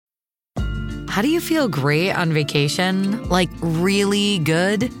How do you feel great on vacation? Like really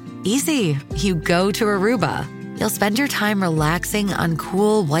good? Easy. You go to Aruba. You'll spend your time relaxing on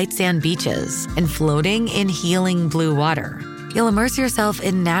cool white sand beaches and floating in healing blue water. You'll immerse yourself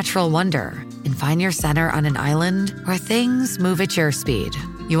in natural wonder and find your center on an island where things move at your speed.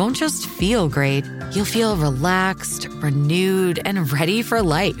 You won't just feel great, you'll feel relaxed, renewed, and ready for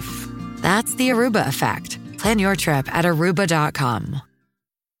life. That's the Aruba effect. Plan your trip at Aruba.com.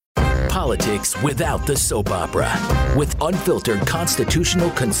 Politics without the soap opera, with unfiltered constitutional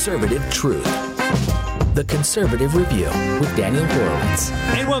conservative truth. The Conservative Review with Daniel Horowitz.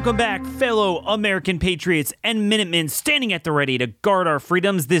 And welcome back, fellow American patriots and Minutemen standing at the ready to guard our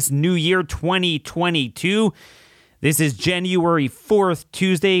freedoms this new year, 2022. This is January 4th,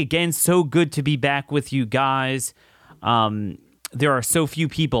 Tuesday. Again, so good to be back with you guys. There are so few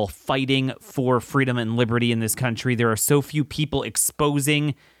people fighting for freedom and liberty in this country. There are so few people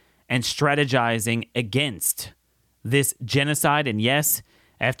exposing and strategizing against this genocide. And yes,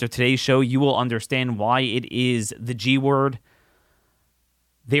 after today's show, you will understand why it is the G word.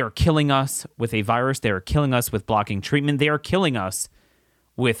 They are killing us with a virus. They are killing us with blocking treatment. They are killing us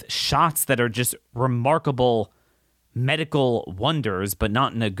with shots that are just remarkable medical wonders, but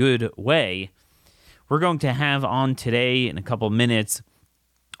not in a good way. We're going to have on today, in a couple minutes,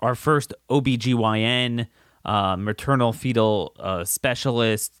 our first OBGYN, maternal-fetal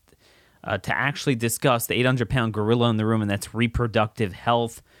specialist, to actually discuss the 800-pound gorilla in the room, and that's reproductive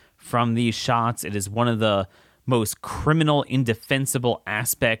health from these shots. It is one of the most criminal, indefensible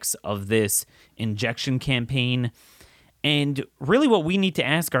aspects of this injection campaign. And really what we need to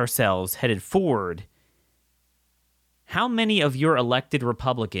ask ourselves headed forward, how many of your elected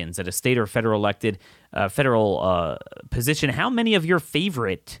Republicans at a state or federal position, how many of your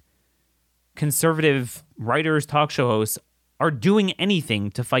favorite conservative writers, talk show hosts are doing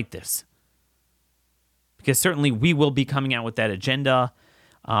anything to fight this? Because certainly we will be coming out with that agenda.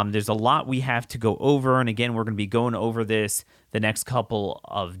 There's a lot we have to go over. And again, we're going to be going over this the next couple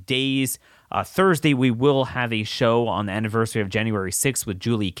of days. Thursday, we will have a show on the anniversary of January 6th with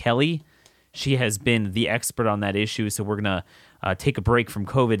Julie Kelly. She has been the expert on that issue. So we're going to take a break from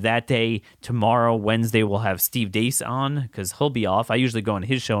COVID that day. Tomorrow, Wednesday, we'll have Steve Deace on because he'll be off. I usually go on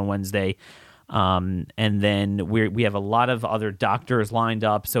his show on Wednesday. And then we have a lot of other doctors lined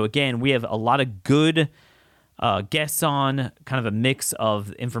up. So again, we have a lot of good guests on, kind of a mix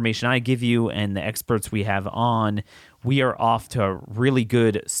of information I give you and the experts we have on. We are off to a really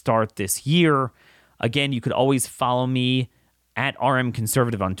good start this year. Again, you could always follow me at RM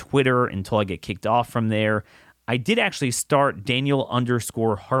Conservative on Twitter until I get kicked off from there. I did actually start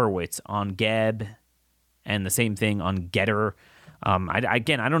Daniel_Horowitz on Gab and the same thing on Getter. I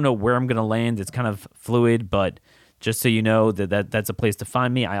don't know where I'm going to land. It's kind of fluid, but just so you know that's a place to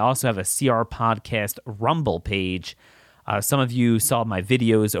find me. I also have a CR Podcast Rumble page. Some of you saw my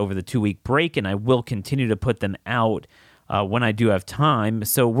videos over the 2-week break, and I will continue to put them out when I do have time.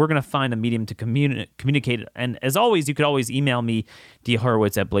 So we're going to find a medium to communicate. And as always, you could always email me,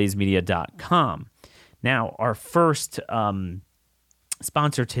 dhorowitz@blazemedia.com. Now, our first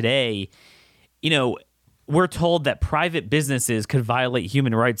sponsor today, we're told that private businesses could violate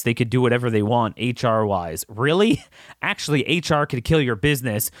human rights. They could do whatever they want, HR-wise. Really? Actually, HR could kill your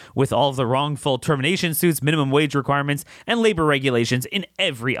business with all of the wrongful termination suits, minimum wage requirements, and labor regulations in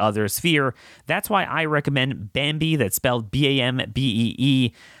every other sphere. That's why I recommend Bambee, that's spelled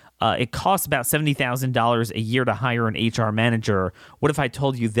BAMBEE. It costs about $70,000 a year to hire an HR manager. What if I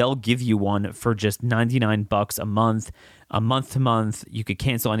told you they'll give you one for just $99 a month to month? You could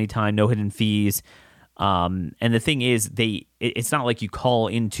cancel anytime, no hidden fees. And the thing is, it's not like you call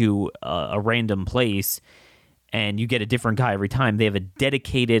into a random place and you get a different guy every time. They have a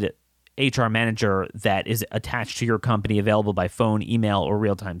dedicated HR manager that is attached to your company, available by phone, email, or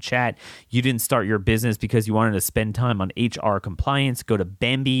real-time chat. You didn't start your business because you wanted to spend time on HR compliance. Go to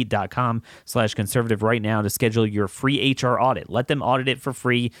Bambee.com/conservative right now to schedule your free HR audit. Let them audit it for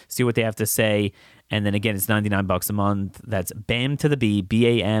free, see what they have to say. And then again, it's $99 a month. That's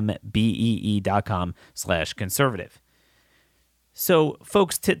BAMBEE.com/conservative. So,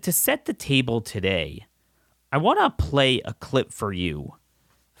 folks, to set the table today, I want to play a clip for you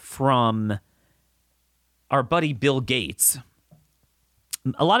from our buddy Bill Gates.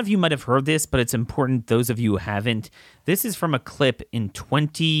 A lot of you might have heard this, but it's important, those of you who haven't. This is from a clip in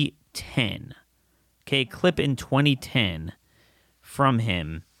 2010. Okay, clip in 2010 from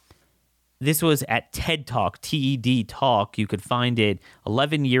him. This was at TED Talk, TED Talk. You could find it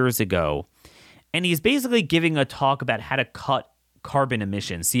 11 years ago. And he's basically giving a talk about how to cut carbon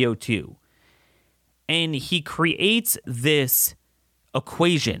emissions, CO2. And he creates this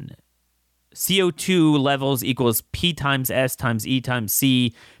equation CO2 levels equals P times S times E times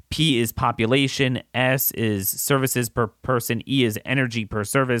C. P is population, S is services per person, E is energy per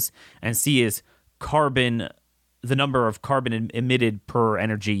service, and C is carbon, the number of carbon emitted per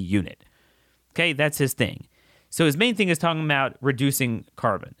energy unit. Okay, that's his thing. So his main thing is talking about reducing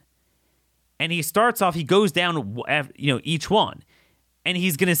carbon. And he starts off, he goes down, each one. And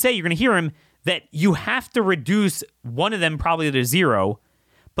he's going to say, you're going to hear him, that you have to reduce one of them probably to zero.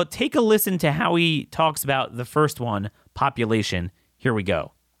 But take a listen to how he talks about the first one, population. Here we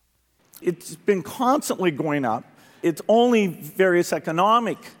go. It's been constantly going up. It's only various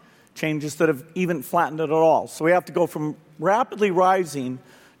economic changes that have even flattened it at all. So we have to go from rapidly rising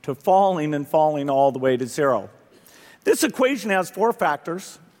to falling and falling all the way to zero. This equation has four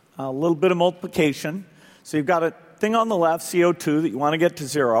factors, a little bit of multiplication. So you've got a thing on the left, CO2, that you want to get to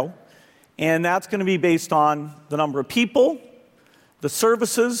zero. And that's going to be based on the number of people, the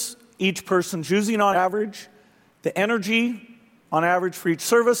services each person's using on average, the energy on average for each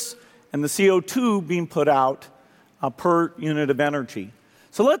service, and the CO2 being put out per unit of energy.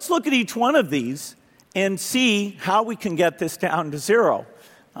 So let's look at each one of these and see how we can get this down to zero.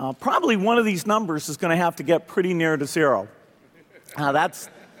 Probably one of these numbers is going to have to get pretty near to zero. That's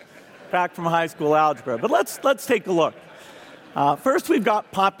back from high school algebra. But let's take a look. First, we've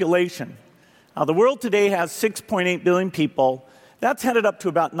got population. The world today has 6.8 billion people. That's headed up to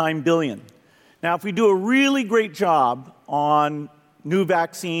about 9 billion. Now, if we do a really great job on new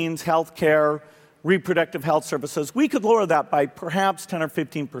vaccines, healthcare, reproductive health services, we could lower that by perhaps 10 or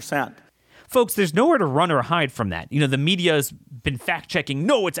 15%. Folks, there's nowhere to run or hide from that. The media has been fact-checking.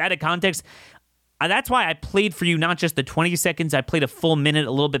 No, it's out of context. That's why I played for you not just the 20 seconds. I played a full minute,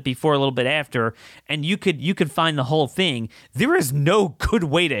 a little bit before, a little bit after, and you could find the whole thing. There is no good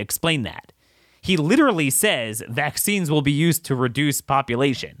way to explain that. He literally says vaccines will be used to reduce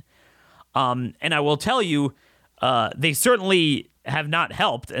population. And I will tell you, they certainly have not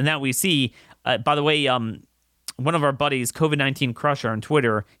helped, and that we see. By the way, one of our buddies, COVID-19 Crusher on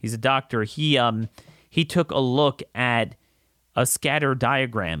Twitter, he's a doctor, he took a look at a scatter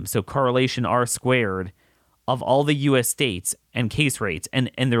diagram, so correlation R squared, of all the U.S. states and case rates,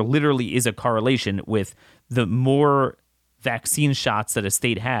 and there literally is a correlation with the more vaccine shots that a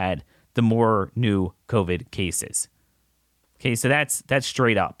state had, the more new COVID cases. Okay, so that's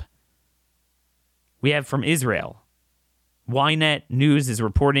straight up. We have from Israel. Ynet News is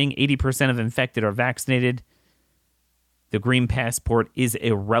reporting 80% of infected are vaccinated. The green passport is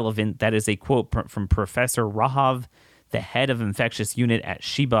irrelevant. That is a quote from Professor Rahav, the head of infectious unit at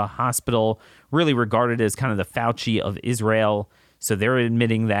Sheba Hospital, really regarded as kind of the Fauci of Israel. So they're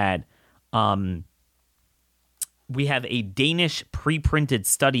admitting that. We have a Danish pre-printed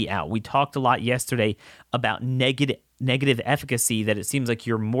study out. We talked a lot yesterday about negative efficacy, that it seems like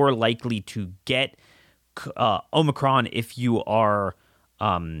you're more likely to get Omicron if you are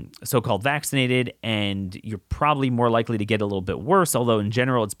so-called vaccinated, and you're probably more likely to get a little bit worse, although in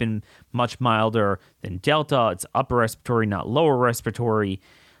general it's been much milder than Delta. It's upper respiratory, not lower respiratory.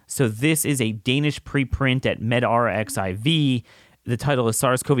 So this is a Danish preprint at medRxiv. The title is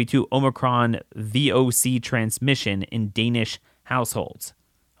SARS-CoV-2 Omicron VOC transmission in Danish households.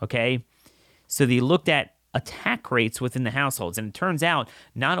 Okay? So they looked at attack rates within the households, and it turns out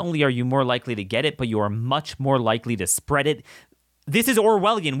not only are you more likely to get it, but you are much more likely to spread it. This is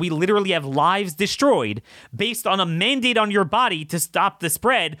Orwellian. We literally have lives destroyed based on a mandate on your body to stop the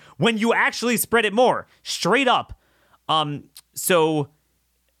spread when you actually spread it more. Straight up. So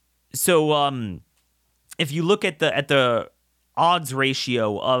if you look at the odds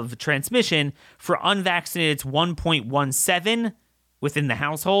ratio of transmission, for unvaccinated, it's 1.17 within the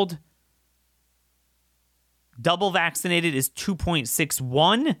household. Double vaccinated is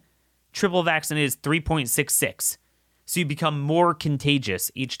 2.61. Triple vaccinated is 3.66. So you become more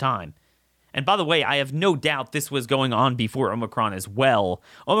contagious each time. And by the way, I have no doubt this was going on before Omicron as well.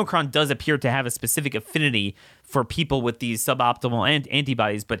 Omicron does appear to have a specific affinity for people with these suboptimal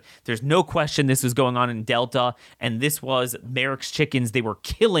antibodies, but there's no question this was going on in Delta, and this was Merrick's chickens. They were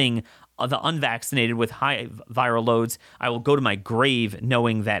killing the unvaccinated with high viral loads. I will go to my grave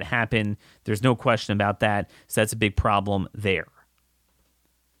knowing that happened. There's no question about that, so that's a big problem there.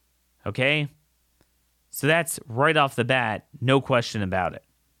 Okay? So that's right off the bat, no question about it.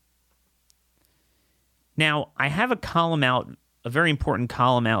 Now, I have a column out, a very important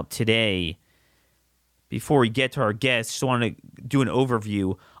column out today. Before we get to our guests, just want to do an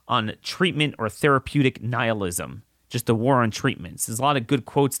overview on treatment or therapeutic nihilism, just the war on treatments. There's a lot of good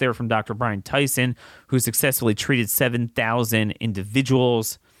quotes there from Dr. Brian Tyson, who successfully treated 7,000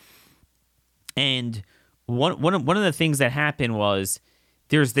 individuals. And one of the things that happened was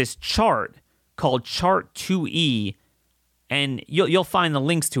there's this chart called Chart 2E, and you'll find the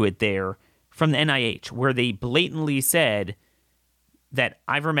links to it there from the NIH, where they blatantly said that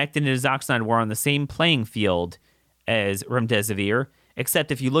ivermectin and azoxystrobin were on the same playing field as remdesivir,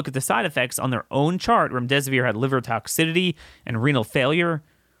 except if you look at the side effects on their own chart, remdesivir had liver toxicity and renal failure,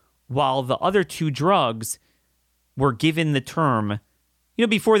 while the other two drugs were given the term,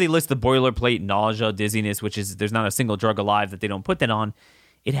 before they list the boilerplate nausea, dizziness, which is there's not a single drug alive that they don't put that on,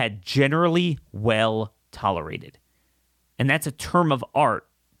 it had generally well tolerated. And that's a term of art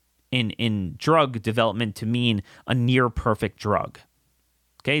in drug development to mean a near perfect drug.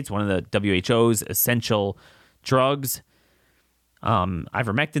 Okay, it's one of the WHO's essential drugs.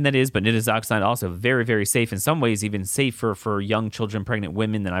 Ivermectin, that is, but nitazoxanide also very, very safe. In some ways, even safer for young children, pregnant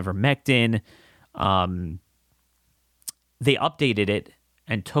women than ivermectin. They updated it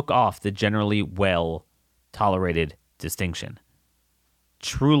and took off the generally well-tolerated distinction.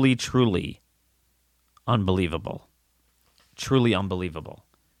 Truly, truly unbelievable. Truly unbelievable.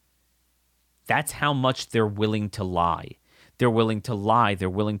 That's how much they're willing to lie. They're willing to lie. They're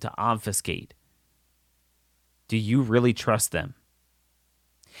willing to obfuscate. Do you really trust them?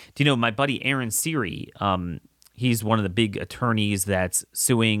 Do you know my buddy Aaron Seary? He's one of the big attorneys that's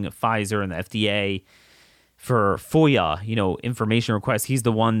suing Pfizer and the FDA for FOIA, information requests. He's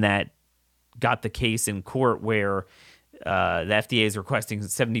the one that got the case in court where the FDA is requesting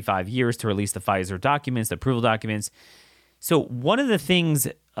 75 years to release the Pfizer documents, the approval documents. So one of the things,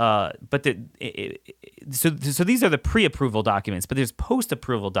 so these are the pre-approval documents, but there's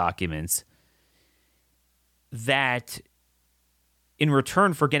post-approval documents that in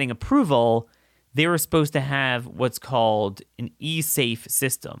return for getting approval, they were supposed to have what's called an e-safe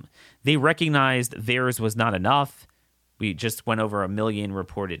system. They recognized VAERS was not enough. We just went over 1 million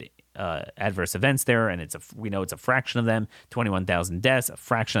reported adverse events there, and we know it's a fraction of them, 21,000 deaths, a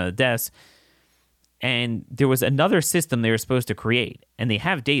fraction of the deaths. And there was another system they were supposed to create, and they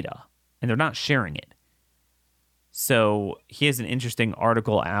have data, and they're not sharing it. So he has an interesting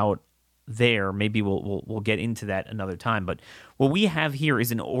article out there. Maybe we'll get into that another time. But what we have here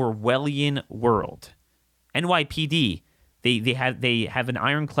is an Orwellian world. NYPD, they have an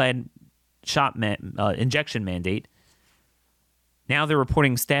ironclad shot injection mandate. Now they're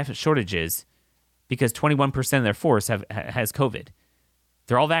reporting staff shortages because 21% of their force has COVID.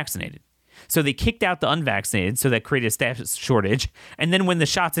 They're all vaccinated. So they kicked out the unvaccinated, so that created a staff shortage. And then when the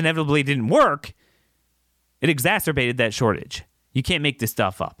shots inevitably didn't work, it exacerbated that shortage. You can't make this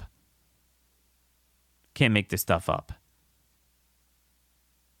stuff up. Can't make this stuff up.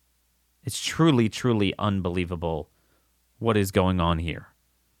 It's truly, truly unbelievable what is going on here.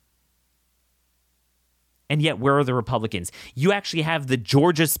 And yet, where are the Republicans? You actually have the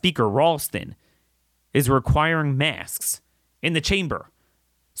Georgia Speaker, Ralston, is requiring masks in the chamber.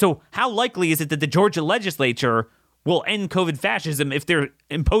 So how likely is it that the Georgia legislature will end COVID fascism if they're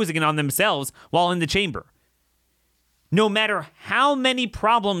imposing it on themselves while in the chamber? No matter how many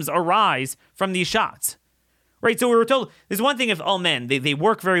problems arise from these shots. Right, so we were told, there's one thing if, they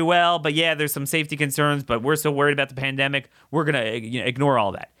work very well, but yeah, there's some safety concerns, but we're so worried about the pandemic, we're going to ignore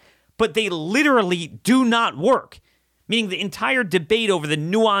all that. But they literally do not work, meaning the entire debate over the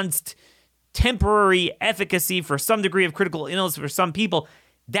nuanced temporary efficacy for some degree of critical illness for some people,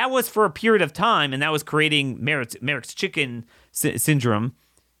 that was for a period of time, and that was creating Merrick's chicken syndrome.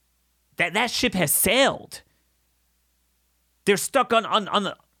 That ship has sailed. They're stuck on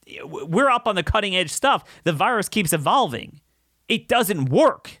the... We're up on the cutting edge stuff. The virus keeps evolving. It doesn't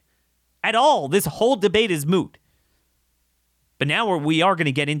work at all. This whole debate is moot. But now we are going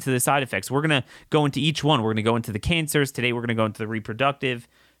to get into the side effects. We're going to go into each one. We're going to go into the cancers. Today we're going to go into the reproductive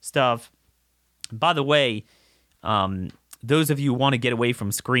stuff. By the way, those of you who want to get away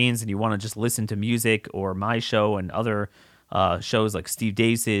from screens and you want to just listen to music or my show and other shows like Steve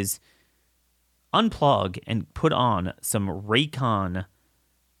Dace's, unplug and put on some Raycon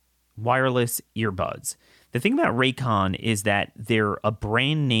wireless earbuds. The thing about Raycon is that they're a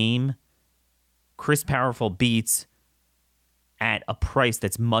brand name, crisp, powerful Beats at a price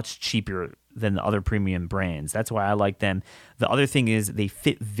that's much cheaper than the other premium brands. That's why I like them. The other thing is they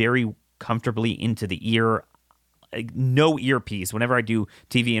fit very comfortably into the ear. No earpiece. Whenever I do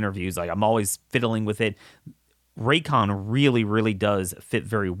TV interviews, I'm always fiddling with it. Raycon really, really does fit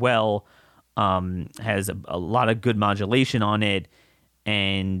very well. Has a lot of good modulation on it.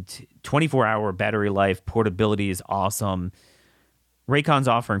 And 24-hour battery life, portability is awesome. Raycon's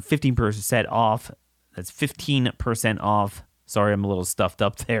offering 15% off. That's 15% off. Sorry, I'm a little stuffed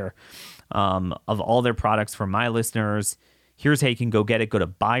up there. Of all their products for my listeners. Here's how you can go get it. Go to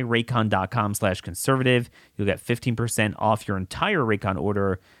buyraycon.com/conservative. You'll get 15% off your entire Raycon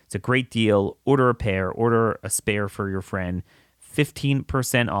order. It's a great deal. Order a pair, order a spare for your friend.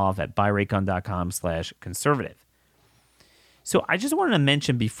 15% off at buyraycon.com/conservative. So I just wanted to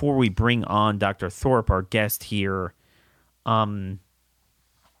mention before we bring on Dr. Thorp, our guest here,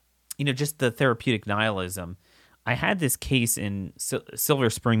 just the therapeutic nihilism. I had this case in Silver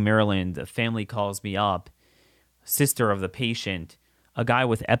Spring, Maryland. A family calls me up, sister of the patient, a guy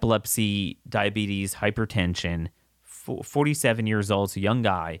with epilepsy, diabetes, hypertension, 47 years old, so a young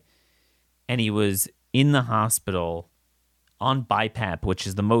guy, and he was in the hospital on BiPAP, which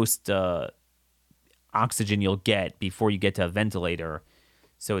is the most oxygen you'll get before you get to a ventilator.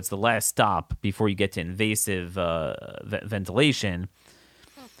 So it's the last stop before you get to invasive ventilation.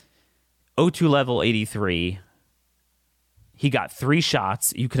 O2 level 83. He got 3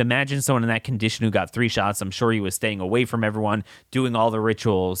 shots. You could imagine someone in that condition who got 3 shots. I'm sure he was staying away from everyone, doing all the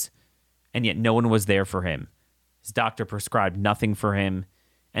rituals, and yet no one was there for him. His doctor prescribed nothing for him,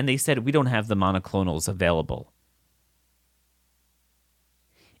 and they said, we don't have the monoclonals available.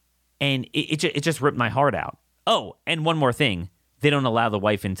 And it just ripped my heart out. Oh, and one more thing. They don't allow the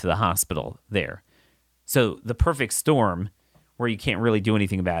wife into the hospital there. So the perfect storm where you can't really do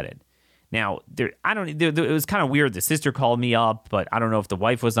anything about it. Now, it was kind of weird. The sister called me up, but I don't know if the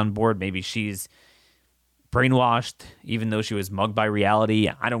wife was on board. Maybe she's brainwashed, even though she was mugged by reality.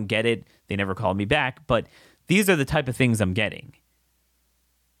 I don't get it. They never called me back. But these are the type of things I'm getting.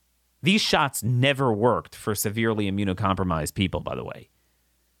 These shots never worked for severely immunocompromised people, by the way.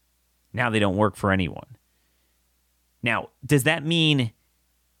 Now they don't work for anyone. Now, does that mean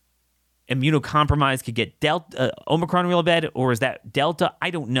immunocompromised could get Omicron real bad, or is that Delta? I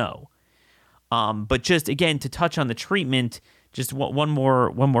don't know. But just again to touch on the treatment, just one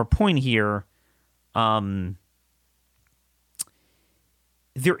more point here. There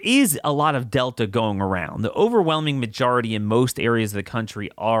is a lot of Delta going around. The overwhelming majority in most areas of the country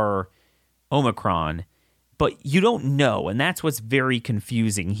are Omicron, but you don't know, and that's what's very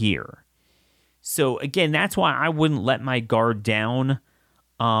confusing here. So again, that's why I wouldn't let my guard down.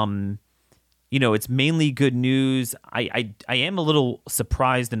 It's mainly good news. I am a little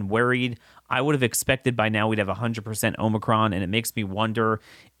surprised and worried. I would have expected by now we'd have 100% Omicron, and it makes me wonder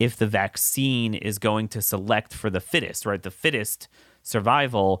if the vaccine is going to select for the fittest, right? The fittest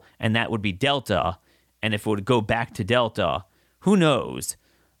survival, and that would be Delta. And if it would go back to Delta, who knows?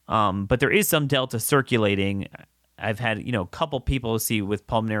 But there is some Delta circulating. I've had, a couple people see with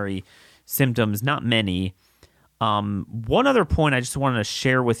pulmonary symptoms, not many. One other point I just wanted to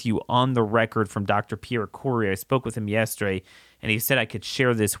share with you on the record from Dr. Pierre Corey. I spoke with him yesterday, and he said I could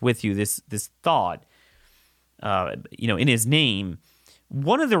share this with you, this thought, in his name.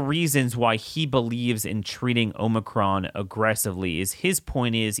 One of the reasons why he believes in treating Omicron aggressively is his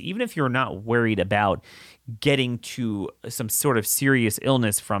point is, even if you're not worried about getting to some sort of serious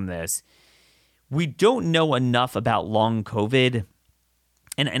illness from this, we don't know enough about long COVID.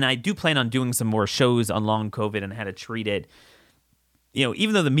 And I do plan on doing some more shows on long COVID and how to treat it.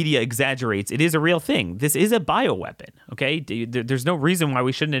 Even though the media exaggerates, it is a real thing. This is a bioweapon, okay? There's no reason why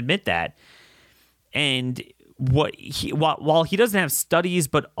we shouldn't admit that. And while he doesn't have studies,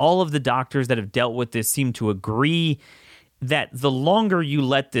 but all of the doctors that have dealt with this seem to agree that the longer you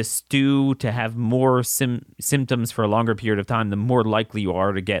let this stew to have more symptoms for a longer period of time, the more likely you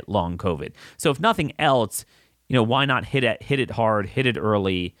are to get long COVID. So if nothing else, why not hit it hard, hit it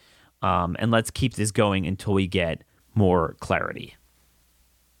early, and let's keep this going until we get more clarity.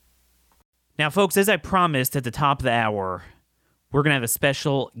 Now, folks, as I promised at the top of the hour, we're going to have a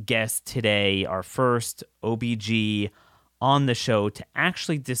special guest today, our first OBG on the show, to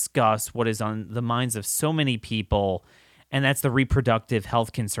actually discuss what is on the minds of so many people, and that's the reproductive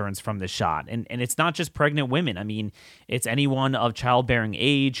health concerns from the shot. And it's not just pregnant women. I mean, it's anyone of childbearing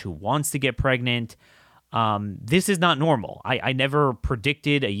age who wants to get pregnant. This is not normal. I never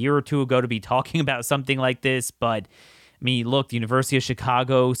predicted a year or two ago to be talking about something like this, but look, the University of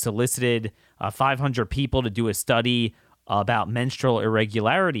Chicago solicited 500 people to do a study about menstrual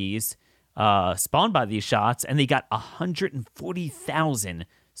irregularities spawned by these shots, and they got 140,000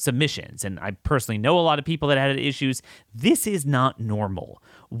 submissions. And I personally know a lot of people that had issues. This is not normal.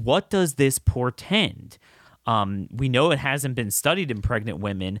 What does this portend? We know it hasn't been studied in pregnant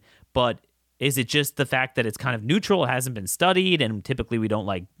women, but is it just the fact that it's kind of neutral, it hasn't been studied, and typically we don't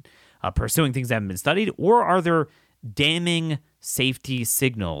like pursuing things that haven't been studied? Or are there damning safety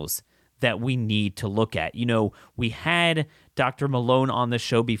signals that we need to look at? We had Dr. Malone on the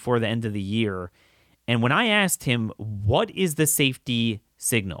show before the end of the year, and when I asked him, what is the safety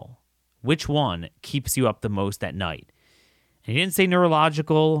signal? Which one keeps you up the most at night? And he didn't say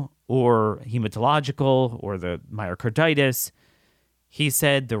neurological or hematological or the myocarditis. He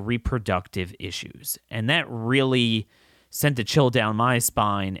said the reproductive issues. And that really sent a chill down my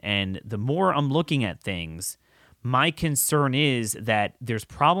spine. And the more I'm looking at things, my concern is that there's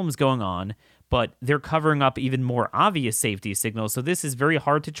problems going on, but they're covering up even more obvious safety signals. So this is very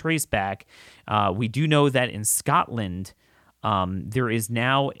hard to trace back. We do know that in Scotland, there is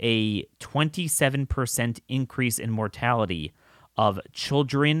now a 27% increase in mortality of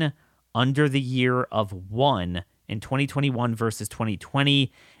children under the year of 1 in 2021 versus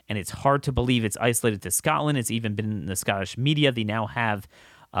 2020. And it's hard to believe it's isolated to Scotland. It's even been in the Scottish media. They now have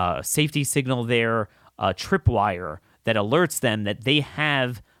a safety signal there, a tripwire that alerts them that they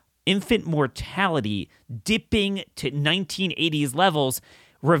have infant mortality dipping to 1980s levels,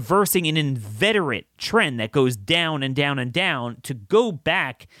 reversing an inveterate trend that goes down and down and down. To go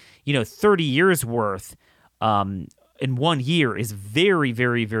back, 30 years worth in 1 year is very,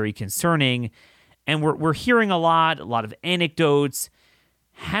 very, very concerning. And we're hearing a lot of anecdotes.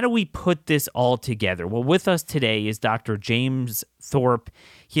 How do we put this all together? Well, with us today is Dr. James Thorp.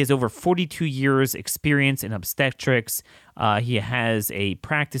 He has over 42 years experience in obstetrics. He has a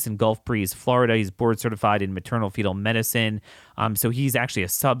practice in Gulf Breeze, Florida. He's board certified in maternal-fetal medicine. So he's actually a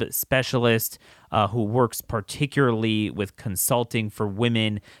subspecialist who works particularly with consulting for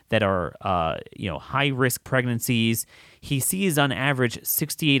women that are, high-risk pregnancies. He sees on average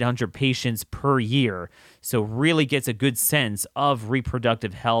 6,800 patients per year, so really gets a good sense of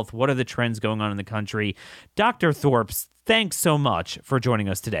reproductive health. What are the trends going on in the country? Dr. Thorp, thanks so much for joining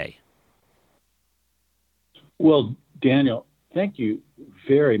us today. Well, Daniel, thank you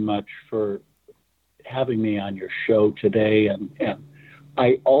very much for having me on your show today. And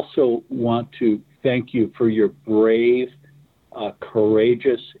I also want to thank you for your brave,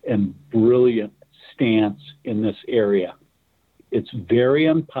 courageous, and brilliant stance in this area. It's very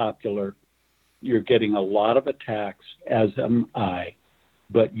unpopular. You're getting a lot of attacks, as am I,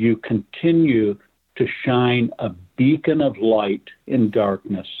 but you continue to shine a beacon of light in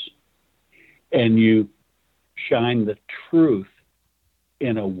darkness, and you shine the truth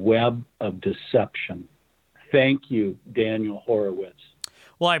in a web of deception. Thank you, Daniel Horowitz.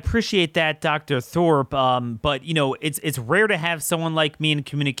 Well, I appreciate that, Dr. Thorp, but, it's rare to have someone like me in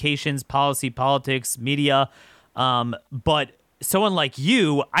communications, policy, politics, media, but someone like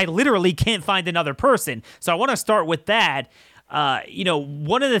you, I literally can't find another person. So I want to start with that.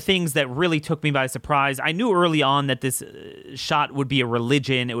 One of the things that really took me by surprise, I knew early on that this shot would be a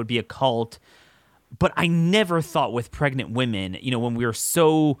religion, it would be a cult, but I never thought with pregnant women, when we're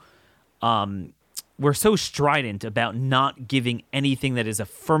so strident about not giving anything that is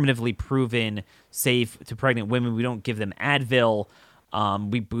affirmatively proven safe to pregnant women. We don't give them Advil.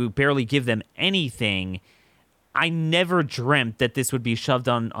 We barely give them anything. I never dreamt that this would be shoved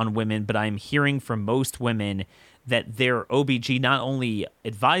on women, but I'm hearing from most women that their OBG not only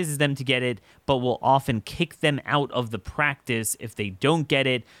advises them to get it, but will often kick them out of the practice if they don't get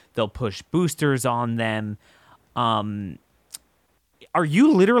it. They'll push boosters on them. Are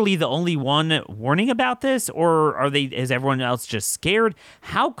you literally the only one warning about this, or is everyone else just scared?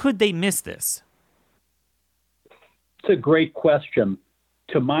 How could they miss this? It's a great question.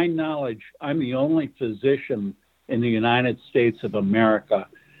 To my knowledge, I'm the only physician in the United States of America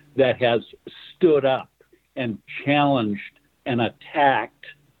that has stood up and challenged and attacked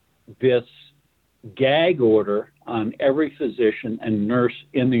this gag order on every physician and nurse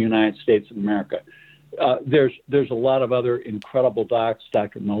in the United States of America. There's a lot of other incredible docs,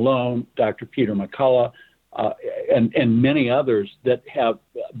 Dr. Malone, Dr. Peter McCullough, and many others that have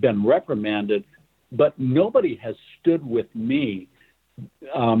been reprimanded, but nobody has stood with me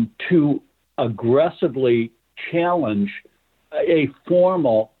to aggressively challenge a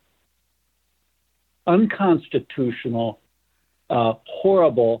formal, unconstitutional,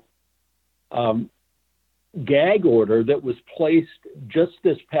 horrible gag order that was placed just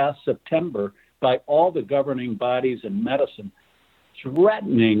this past September by all the governing bodies in medicine,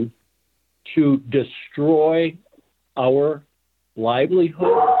 threatening to destroy our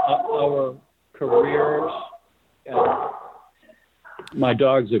livelihood, our careers. My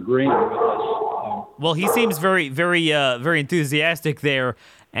dog's agreeing with us. Well, he seems very, very, very enthusiastic there.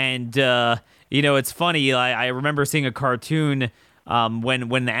 And, it's funny. I remember seeing a cartoon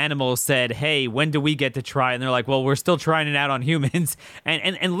when the animals said, hey, when do we get to try? And they're like, well, we're still trying it out on humans.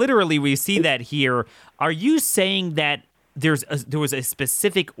 And literally we see that here. Are you saying that there was a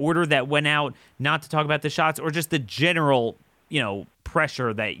specific order that went out not to talk about the shots, or just the general,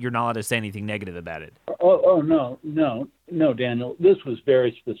 pressure that you're not allowed to say anything negative about it? No, Daniel. This was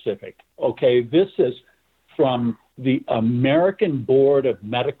very specific. Okay, this is from the American Board of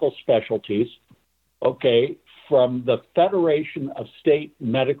Medical Specialties, okay, from the Federation of State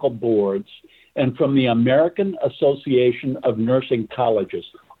Medical Boards, and from the American Association of Nursing Colleges,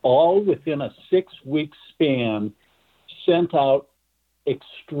 all within a 6-week span, sent out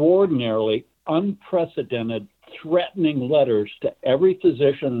extraordinarily unprecedented, threatening letters to every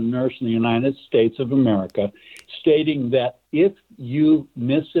physician and nurse in the United States of America, stating that if you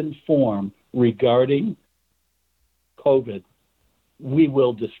misinform regarding COVID, we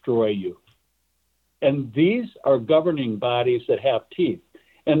will destroy you. And these are governing bodies that have teeth.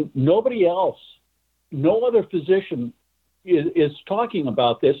 And nobody else, no other physician is talking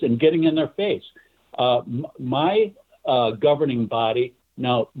about this and getting in their face. My governing body,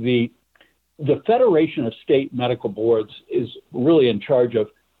 now the Federation of State Medical Boards is really in charge of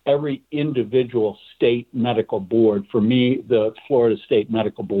every individual state medical board. For me, the Florida State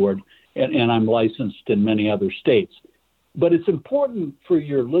Medical Board, and I'm licensed in many other states. But it's important for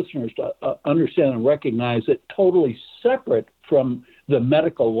your listeners to understand and recognize that totally separate from the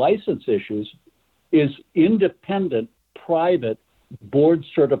medical license issues is independent, private board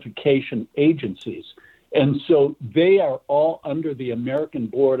certification agencies. And so they are all under the American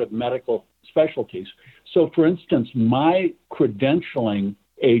Board of Medical Specialties. So, for instance, my credentialing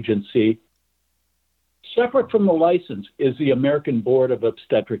agency, separate from the license, is the American Board of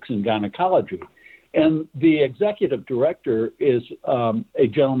Obstetrics and Gynecology. And the executive director is a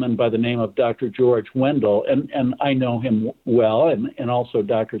gentleman by the name of Dr. George Wendell, and I know him well, and also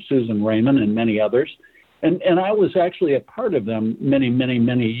Dr. Susan Raymond and many others. And I was actually a part of them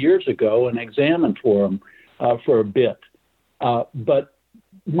many years ago and examined for them for a bit. But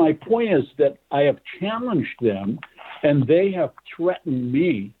my point is that I have challenged them, and they have threatened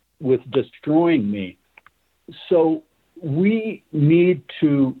me with destroying me. So we need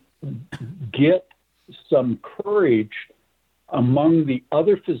to get some courage among the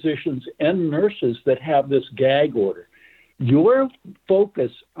other physicians and nurses that have this gag order. Your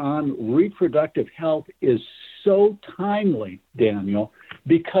focus on reproductive health is so timely, Daniel,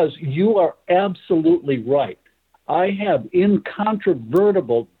 because you are absolutely right. I have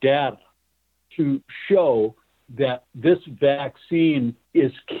incontrovertible data to show that this vaccine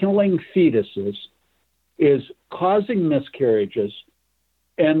is killing fetuses, is causing miscarriages,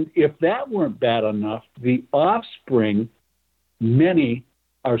 and if that weren't bad enough, the offspring, many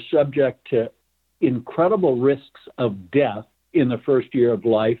are subject to incredible risks of death in the first year of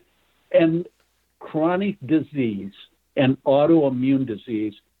life, and chronic disease and autoimmune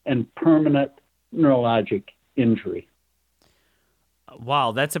disease and permanent neurologic injury.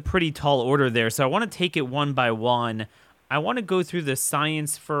 Wow, that's a pretty tall order there. So I want to take it one by one. I want to go through the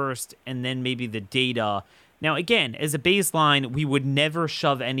science first and then maybe the data. Now, again, as a baseline, we would never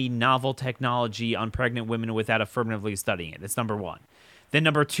shove any novel technology on pregnant women without affirmatively studying it. That's number one. Then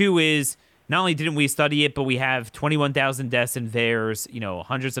number two is, not only didn't we study it, but we have 21,000 deaths in VAERS,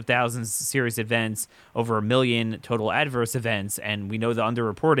 hundreds of thousands of serious events, over 1 million total adverse events, and we know the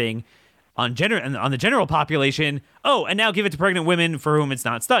underreporting on the general population. Oh, and now give it to pregnant women for whom it's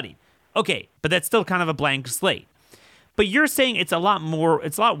not studied. Okay, but that's still kind of a blank slate. But you're saying it's a lot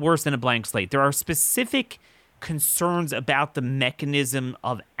worse than a blank slate. There are specific concerns about the mechanism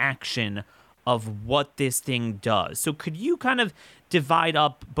of action of what this thing does. So could you kind of divide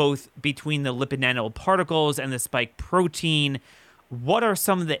up both between the lipid nanoparticles and the spike protein? What are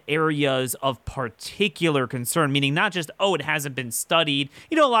some of the areas of particular concern? Meaning not just, it hasn't been studied.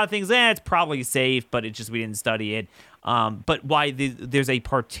 A lot of things, it's probably safe, but it's just we didn't study it. But why there's a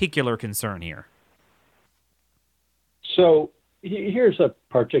particular concern here? So here's a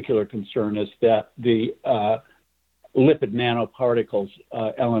particular concern, is that the lipid nanoparticles,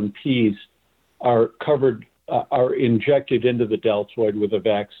 LNPs, are injected into the deltoid with a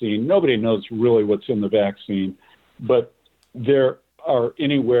vaccine. Nobody knows really what's in the vaccine, but there are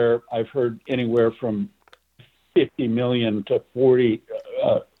I've heard anywhere from 50 million to 40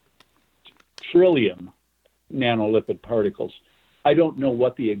 trillion nanolipid particles. I don't know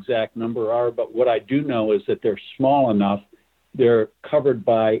what the exact number are, but what I do know is that they're small enough. They're covered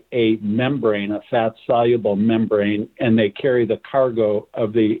by a membrane, a fat-soluble membrane, and they carry the cargo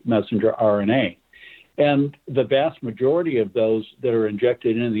of the messenger RNA. And the vast majority of those that are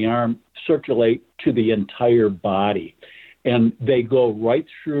injected into the arm circulate to the entire body. And they go right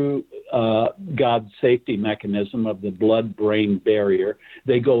through God's safety mechanism of the blood-brain barrier.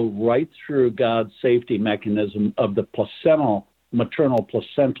 They go right through God's safety mechanism of the maternal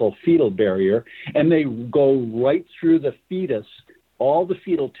placental fetal barrier, and they go right through the fetus, all the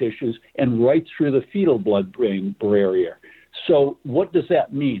fetal tissues, and right through the fetal blood-brain barrier. So what does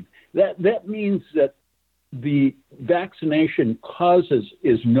that mean? That means that the vaccination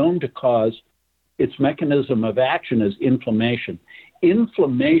is known to cause, its mechanism of action is inflammation.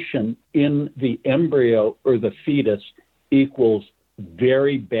 Inflammation in the embryo or the fetus equals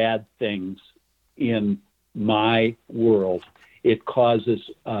very bad things in my world. It causes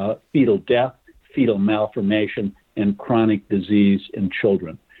fetal death, fetal malformation, and chronic disease in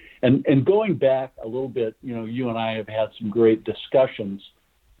children. And going back a little bit, you and I have had some great discussions.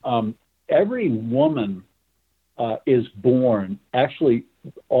 Every woman is born, actually,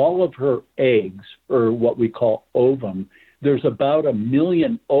 all of her eggs, or what we call ovum, there's about 1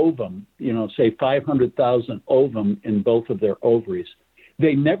 million ovum, say 500,000 ovum in both of their ovaries.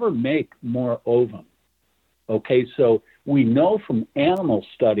 They never make more ovum. Okay, so we know from animal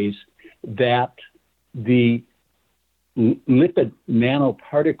studies that the lipid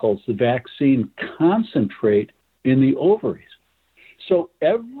nanoparticles, the vaccine, concentrate in the ovaries. So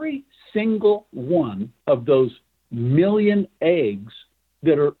every single one of those 1 million eggs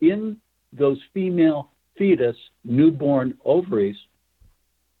that are in those female fetus newborn ovaries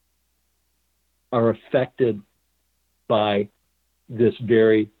are affected by this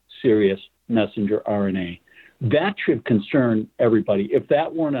very serious messenger RNA. That should concern everybody. If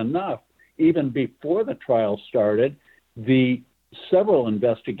that weren't enough, even before the trial started, the several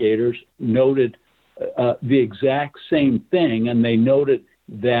investigators noted the exact same thing, and they noted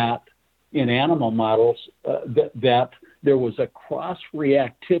that in animal models that there was a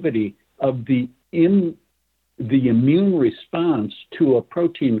cross-reactivity of the immune response to a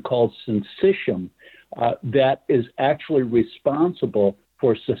protein called syncytium that is actually responsible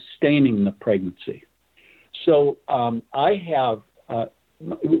for sustaining the pregnancy. So I have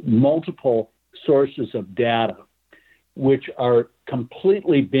multiple sources of data which are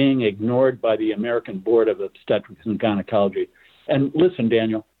completely being ignored by the American Board of Obstetrics and Gynecology. And listen,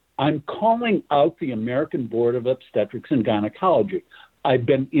 Daniel, I'm calling out the American Board of Obstetrics and Gynecology. I've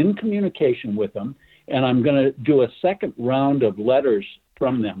been in communication with them, and I'm going to do a second round of letters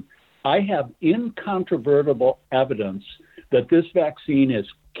from them. I have incontrovertible evidence that this vaccine is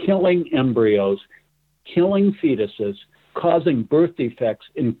killing embryos, killing fetuses, causing birth defects,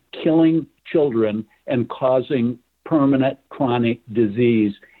 and killing children, and causing permanent chronic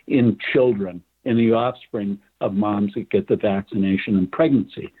disease in children, in the offspring of moms that get the vaccination in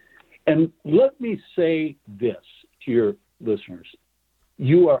pregnancy. And let me say this to your listeners.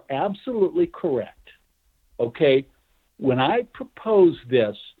 You are absolutely correct. Okay? When I propose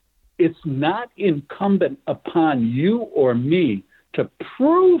this, it's not incumbent upon you or me to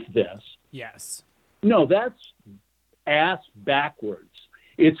prove this. Yes. No, that's ass backwards.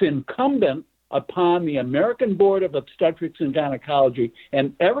 It's incumbent upon the American Board of Obstetrics and Gynecology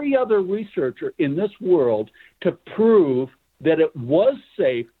and every other researcher in this world to prove that it was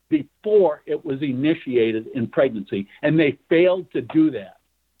safe before it was initiated in pregnancy, and they failed to do that.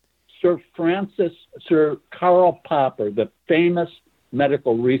 Sir Karl Popper, the famous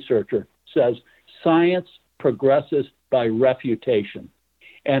medical researcher, says science progresses by refutation.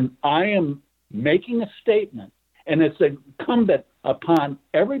 And I am making a statement, and it's incumbent upon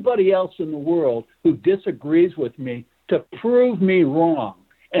everybody else in the world who disagrees with me to prove me wrong.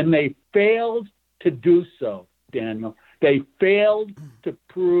 And they failed to do so, Daniel. They failed to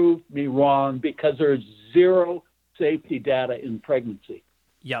prove me wrong because there's zero safety data in pregnancy.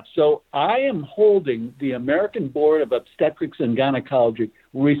 Yep. So I am holding the American Board of Obstetrics and Gynecology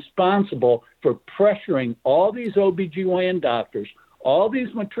responsible for pressuring all these OBGYN doctors, all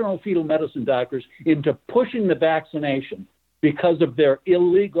these maternal-fetal medicine doctors into pushing the vaccination because of their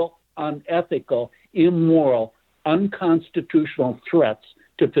illegal, unethical, immoral, unconstitutional threats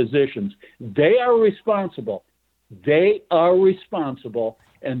to physicians. They are responsible. They are responsible,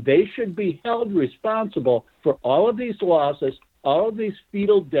 and they should be held responsible for all of these losses, all of these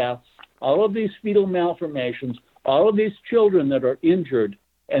fetal deaths, all of these fetal malformations, all of these children that are injured,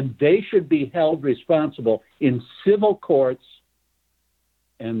 and they should be held responsible in civil courts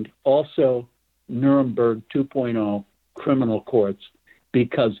and also Nuremberg 2.0 criminal courts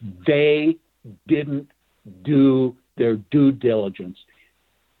because they didn't do their due diligence.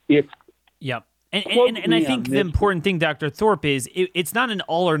 Yep. And I think the important thing, Dr. Thorp, is it's not an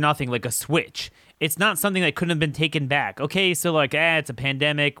all or nothing, like a switch. It's not something that couldn't have been taken back. Okay, so it's a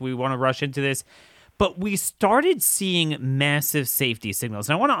pandemic. We want to rush into this. But we started seeing massive safety signals.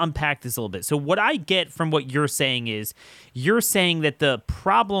 And I want to unpack this a little bit. So what I get from what you're saying is you're saying that the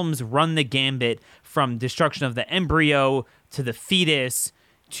problems run the gambit from destruction of the embryo to the fetus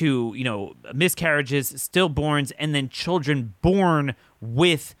to, miscarriages, stillborns, and then children born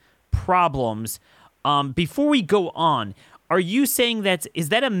with problems. Before we go on, Are you saying is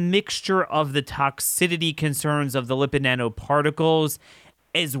that a mixture of the toxicity concerns of the lipid nanoparticles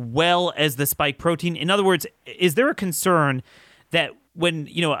as well as the spike protein? In other words, is there a concern that when,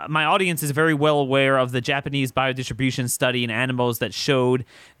 my audience is very well aware of the Japanese biodistribution study in animals that showed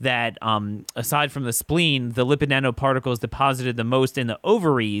that aside from the spleen, the lipid nanoparticles deposited the most in the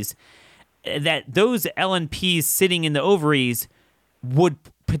ovaries, that those LNPs sitting in the ovaries would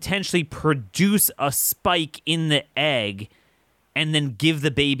potentially produce a spike in the egg and then give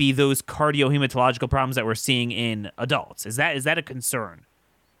the baby those cardiohematological problems that we're seeing in adults? Is that a concern?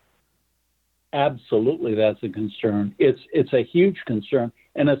 Absolutely, that's a concern. It's a huge concern,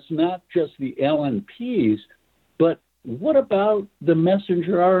 and it's not just the LNPs, but what about the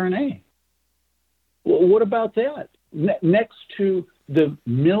messenger RNA? Well, what about that? Next to the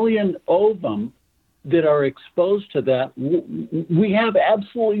million ovum that are exposed to that, we have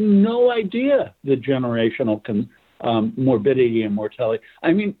absolutely no idea the generational morbidity and mortality.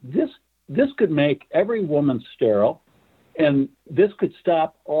 I mean, this could make every woman sterile. And this could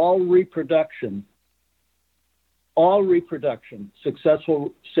stop all reproduction,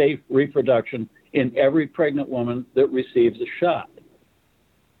 successful, safe reproduction in every pregnant woman that receives a shot.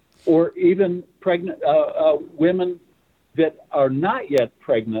 Or even pregnant women that are not yet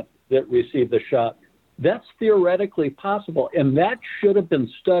pregnant that receive the shot. That's theoretically possible. And that should have been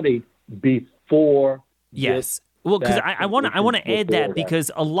studied before. Yes. Well, because I want to add that because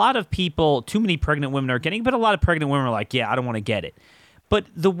a lot of people, too many pregnant women are getting, but a lot of pregnant women are like, yeah, I don't want to get it. But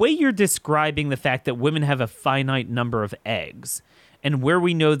the way you're describing the fact that women have a finite number of eggs and where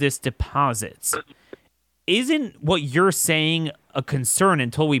we know this deposits, isn't what you're saying a concern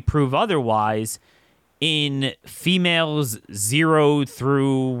until we prove otherwise in females 0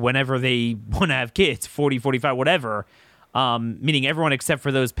 through whenever they want to have kids, 40, 45, whatever, meaning everyone except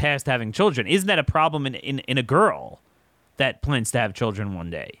for those past having children? Isn't that a problem in a girl that plans to have children one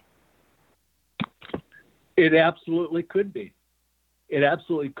day? It absolutely could be. It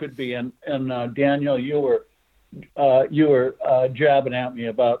absolutely could be. And Daniel, you were jabbing at me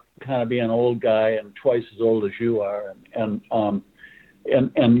about kind of being an old guy and twice as old as you are, and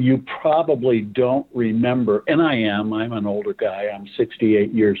you probably don't remember. And I'm an older guy. I'm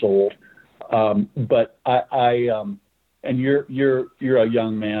 68 years old. But and you're a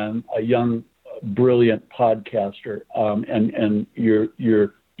young man, a young, brilliant podcaster, and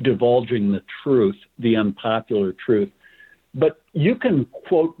you're divulging the truth, the unpopular truth. But you can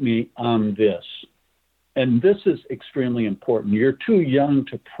quote me on this, and this is extremely important. You're too young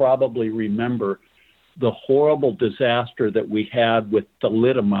to probably remember the horrible disaster that we had with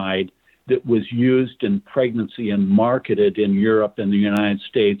thalidomide that was used in pregnancy and marketed in Europe and the United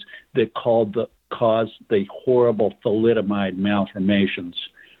States that caused the horrible thalidomide malformations.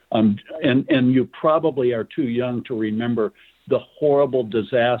 And you probably are too young to remember the horrible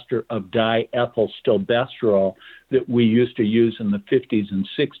disaster of diethylstilbestrol that we used to use in the 50s and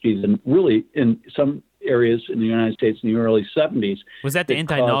 60s, and really in some areas in the United States in the early 70s. Was that the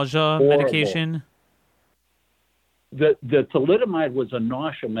anti-nausea medication? The thalidomide was a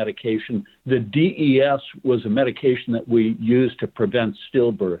nausea medication. The DES was a medication that we used to prevent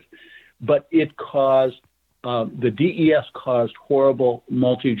stillbirth. But it caused, the DES caused horrible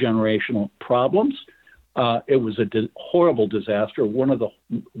multi-generational problems. It was a horrible disaster, one of the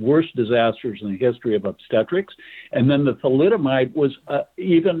worst disasters in the history of obstetrics. And then the thalidomide was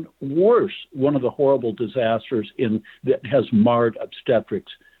even worse, one of the horrible disasters that has marred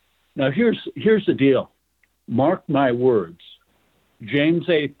obstetrics. Now, here's the deal. Mark my words. James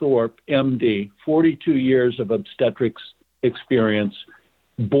A. Thorp, MD, 42 years of obstetrics experience,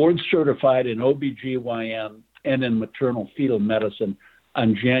 board certified in OBGYN and in maternal-fetal medicine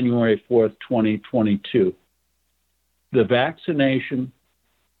on January 4th, 2022. The vaccination,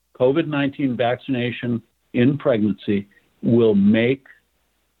 COVID-19 vaccination in pregnancy, will make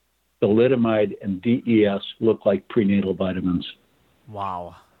thalidomide and DES look like prenatal vitamins.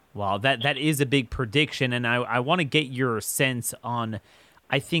 Wow, that is a big prediction, and I want to get your sense on,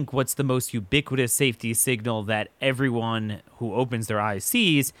 I think, what's the most ubiquitous safety signal that everyone who opens their eyes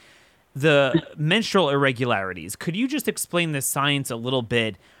sees, the menstrual irregularities. Could you just explain the science a little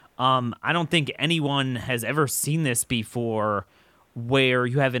bit? I don't think anyone has ever seen this before, where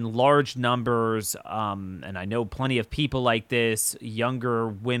you have in large numbers, and I know plenty of people like this, younger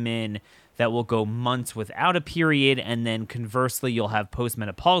women that will go months without a period, and then conversely, you'll have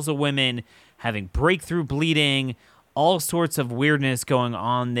postmenopausal women having breakthrough bleeding, all sorts of weirdness going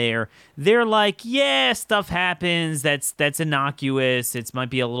on there. They're like, yeah, stuff happens. That's innocuous. It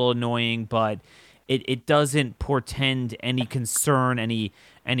might be a little annoying, but it doesn't portend any concern,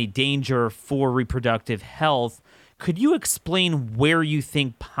 any danger for reproductive health. Could you explain where you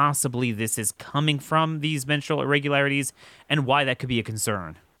think possibly this is coming from, these menstrual irregularities, and why that could be a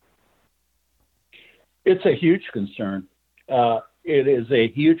concern? It's a huge concern. It is a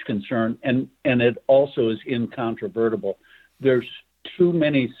huge concern, and it also is incontrovertible. There's too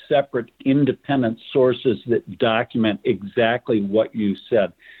many separate independent sources that document exactly what you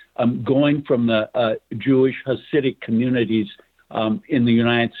said. Going from the Jewish Hasidic communities in the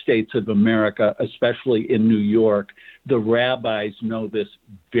United States of America, especially in New York, the rabbis know this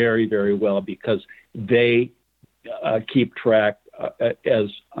very, very well because they keep track, as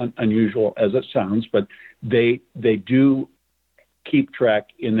unusual as it sounds, but they do keep track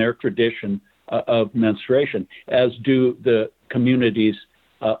in their tradition of menstruation, as do the communities,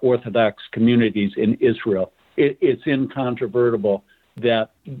 Orthodox communities in Israel. It's incontrovertible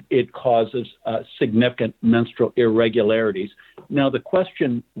that it causes significant menstrual irregularities. Now, the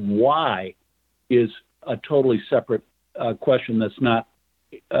question why is a totally separate question that's not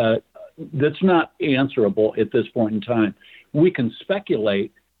answerable at this point in time. We can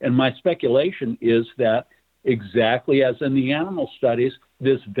speculate, and my speculation is that exactly as in the animal studies,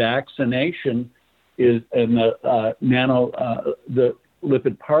 this vaccination is in the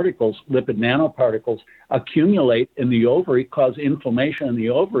lipid nanoparticles accumulate in the ovary, cause inflammation in the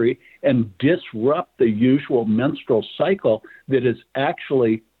ovary, and disrupt the usual menstrual cycle that is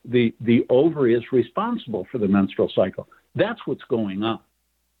actually the ovary is responsible for the menstrual cycle. That's what's going on.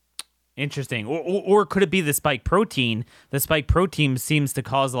 Interesting. Or could it be the spike protein? The spike protein seems to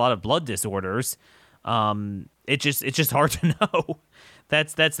cause a lot of blood disorders. It's just hard to know.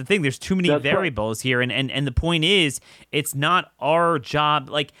 That's the thing. There's too many variables here, and the point is, it's not our job.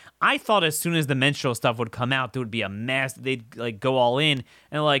 Like, I thought as soon as the menstrual stuff would come out, there would be a mess. They'd like go all in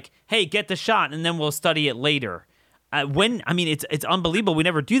and like, hey, get the shot, and then we'll study it later. It's unbelievable. We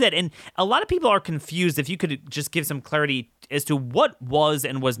never do that, and a lot of people are confused. If you could just give some clarity as to what was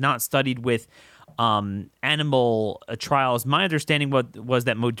and was not studied with animal trials. My understanding was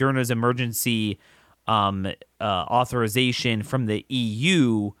that Moderna's emergency authorization from the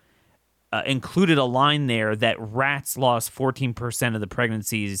EU included a line there that rats lost 14% of the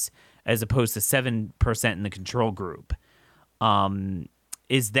pregnancies as opposed to 7% in the control group.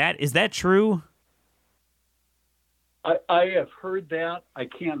 Is that true? I have heard that. I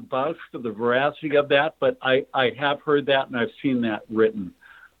can't vouch for the veracity of that, but I have heard that and I've seen that written.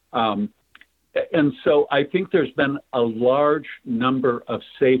 And so I think there's been a large number of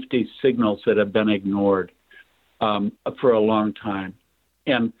safety signals that have been ignored for a long time.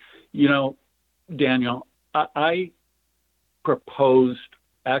 And, you know, Daniel, I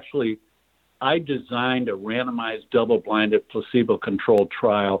designed a randomized double-blinded placebo-controlled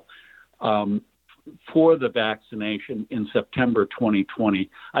trial for the vaccination in September 2020.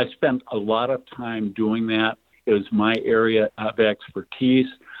 I spent a lot of time doing that. It was my area of expertise.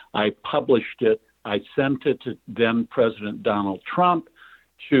 I published it. I sent it to then President Donald Trump,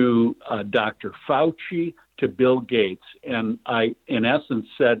 to Dr. Fauci, to Bill Gates. And I, in essence,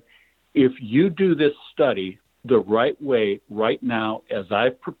 said, if you do this study the right way right now, as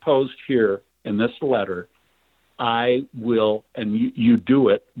I've proposed here in this letter, I will, and you do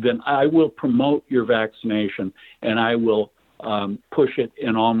it, then I will promote your vaccination and I will push it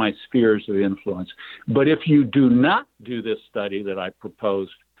in all my spheres of influence. But if you do not do this study that I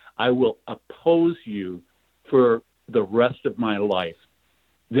proposed, I will oppose you for the rest of my life.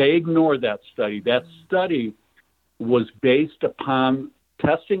 They ignored that study. That study was based upon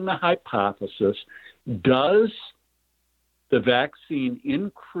testing the hypothesis, does the vaccine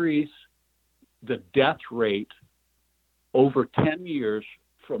increase the death rate over 10 years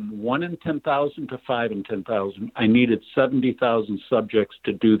from 1 in 10,000 to 5 in 10,000? I needed 70,000 subjects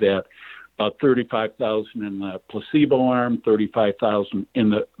to do that. 35,000 in the placebo arm, 35,000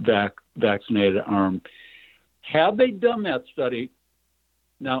 in the vaccinated arm. Had they done that study,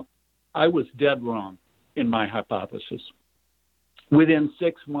 now I was dead wrong in my hypothesis. Within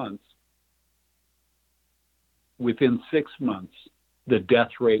 6 months, the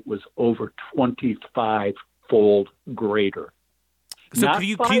death rate was over 25-fold greater. So could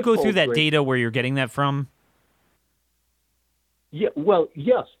you go through that data where you're getting that from? Yeah, well,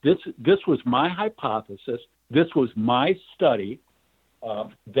 yes, this was my hypothesis. This was my study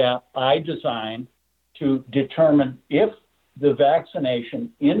that I designed to determine if the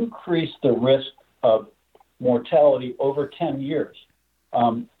vaccination increased the risk of mortality over 10 years.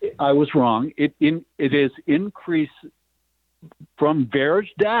 I was wrong. It is increased from VAERS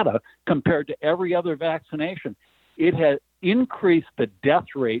data compared to every other vaccination. It has increased the death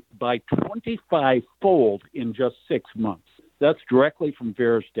rate by 25-fold in just 6 months. That's directly from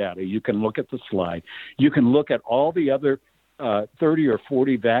VAERS data. You can look at the slide. You can look at all the other 30 or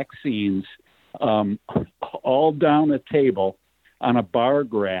 40 vaccines all down a table on a bar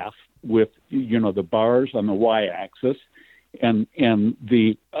graph with, the bars on the y-axis and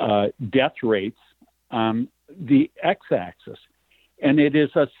the death rates on the x-axis. And it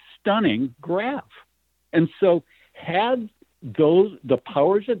is a stunning graph. And so had the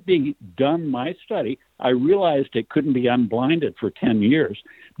powers that be done my study, I realized it couldn't be unblinded for 10 years,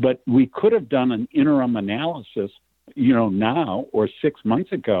 but we could have done an interim analysis, now or 6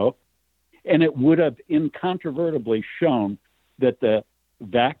 months ago, and it would have incontrovertibly shown that the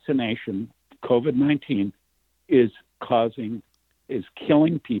vaccination, COVID-19, is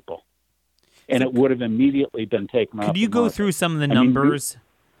killing people. And it would have immediately been taken off. Could you go through some of the numbers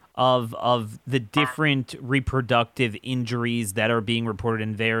of the different reproductive injuries that are being reported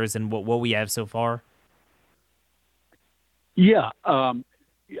in VAERS and what we have so far? Yeah,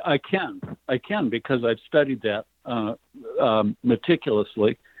 I can because I've studied that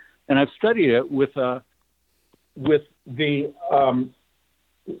meticulously, and I've studied it with the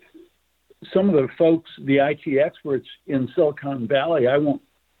some of the folks, the IT experts in Silicon Valley. I won't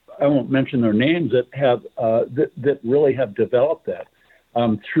mention their names that have that really have developed that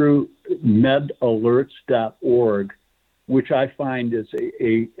through medalerts.org, which I find is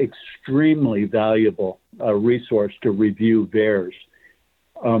a extremely valuable resource to review VAERS.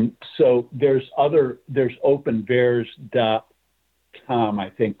 So there's openvaers.com, I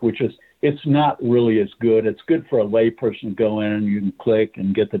think, which is, it's not really as good. It's good for a layperson to go in and you can click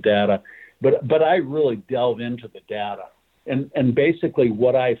and get the data. But I really delve into the data. And basically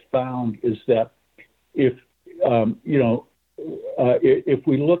what I found is that if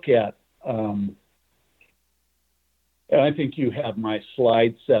we look at, and I think you have my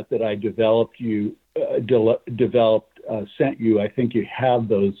slide set that I sent you. I think you have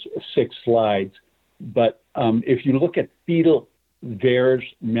those 6 slides. But if you look at fetal VAERS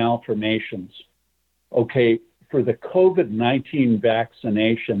malformations, okay, for the COVID-19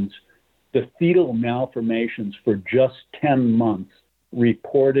 vaccinations, the fetal malformations for just 10 months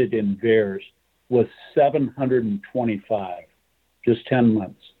reported in VAERS was 725, just 10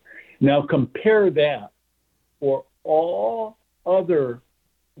 months. Now compare that for all other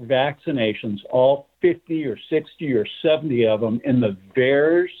vaccinations, all 50 or 60 or 70 of them in the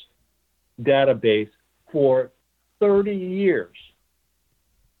VAERS database for 30 years.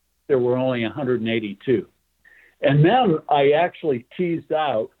 There were only 182. And then I actually teased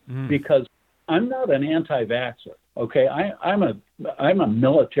out because I'm not an anti-vaxxer. Okay, I'm a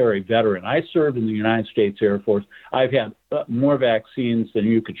military veteran. I served in the United States Air Force. I've had more vaccines than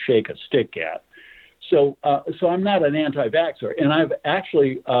you could shake a stick at. So I'm not an anti-vaxxer, and I've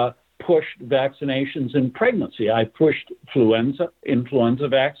actually pushed vaccinations in pregnancy. I pushed influenza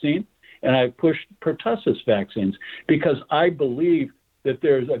vaccine, and I pushed pertussis vaccines because I believe that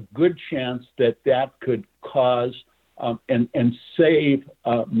there's a good chance that could cause and save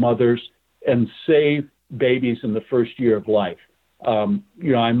mothers and save babies in the first year of life. I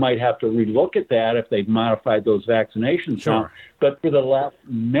might have to relook at that if they've modified those vaccinations. Sure. Now. But for the last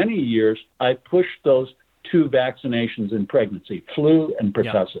many years, I pushed those 2 vaccinations in pregnancy, flu and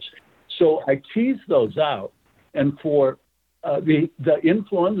pertussis. Yeah. So I teased those out. And for the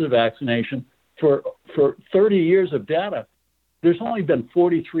influenza vaccination, for 30 years of data, there's only been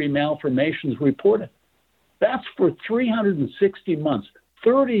 43 malformations reported. That's for 360 months,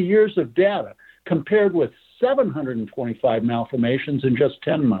 30 years of data, compared with 725 malformations in just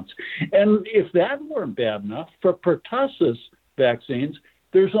 10 months. And if that weren't bad enough, for pertussis vaccines,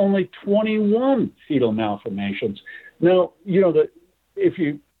 there's only 21 fetal malformations. Now, if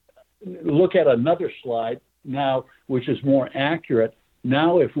you look at another slide now, which is more accurate,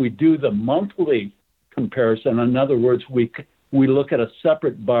 now if we do the monthly comparison, in other words, we look at a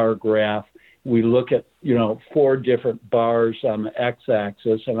separate bar graph. We look at, 4 different bars on the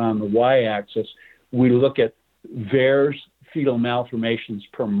x-axis, and on the y-axis, we look at VAERS fetal malformations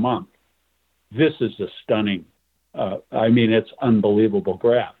per month. This is a stunning, it's unbelievable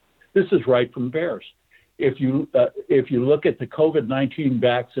graph. This is right from VAERS. If you look at the COVID-19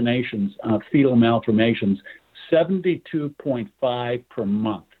 vaccinations, fetal malformations, 72.5 per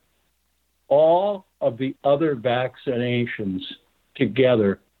month. All of the other vaccinations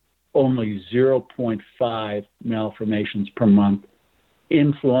together, only 0.5 malformations per month.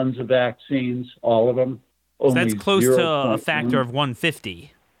 Influenza vaccines, all of them, only so that's close to a factor of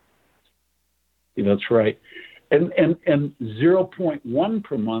 150. That's right. And 0.1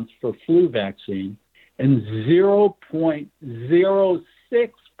 per month for flu vaccine and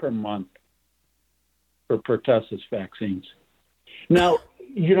 0.06 per month for pertussis vaccines. Now,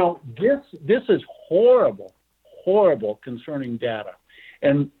 this is horrible concerning data.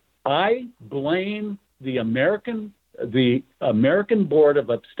 And I blame the American Board of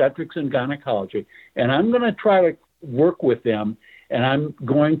Obstetrics and Gynecology, and I'm going to try to work with them, and I'm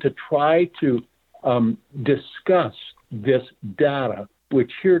going to try to discuss this data,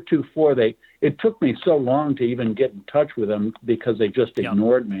 which heretofore it took me so long to even get in touch with them because they just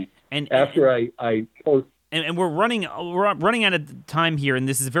ignored me. And after I posted. And we're running out of time here, and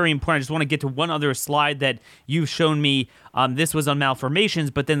this is very important. I just want to get to one other slide that you've shown me. This was on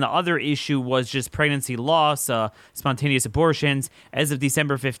malformations, but then the other issue was just pregnancy loss, spontaneous abortions. As of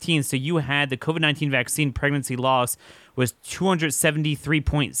December 15th, so you had the COVID-19 vaccine pregnancy loss was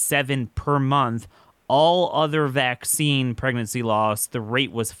 273.7 per month. All other vaccine pregnancy loss, the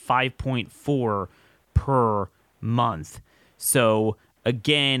rate was 5.4 per month. So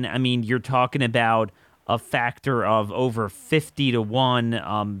again, I mean, you're talking about a factor of over 50 to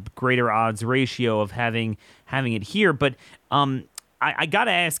 1 greater odds ratio of having it here. But I got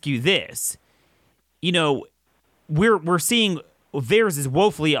to ask you this. We're seeing VAERS is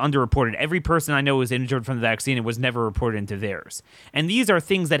woefully underreported. Every person I know was injured from the vaccine and was never reported into VAERS. And these are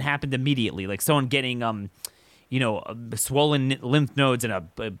things that happened immediately, like someone getting swollen lymph nodes and a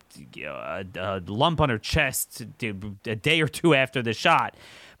lump on her chest a day or two after the shot.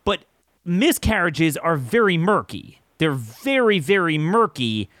 But miscarriages are very murky. They're very, very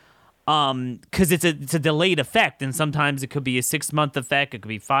murky because it's a delayed effect, and sometimes it could be a 6-month effect. It could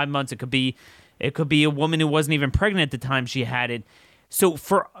be 5 months. It could be a woman who wasn't even pregnant at the time she had it. So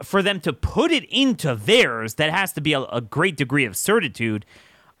for them to put it into VAERS, that has to be a great degree of certitude.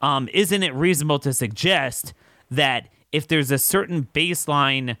 Isn't it reasonable to suggest that if there's a certain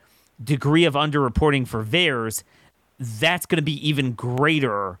baseline degree of underreporting for VAERS, that's going to be even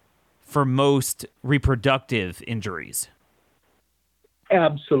greater for most reproductive injuries?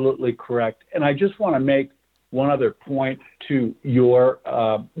 Absolutely correct. And I just want to make one other point to your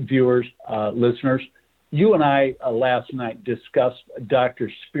viewers, listeners. You and I last night discussed Dr.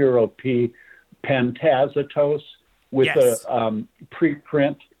 Spiro P. Pentazito's with a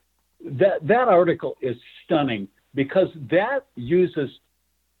preprint. That article is stunning because that uses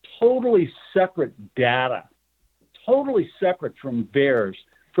totally separate data, totally separate from VAERS,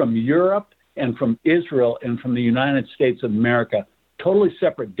 from Europe and from Israel and from the United States of America, totally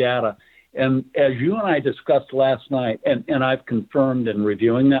separate data. And as you and I discussed last night, and I've confirmed in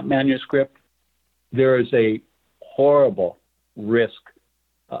reviewing that manuscript, there is a horrible risk,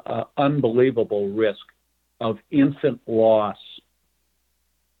 unbelievable risk of infant loss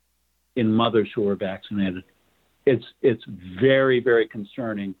in mothers who are vaccinated. It's very, very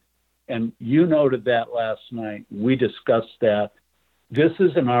concerning. And you noted that last night. We discussed that. This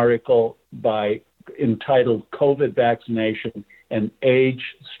is an article entitled COVID Vaccination and Age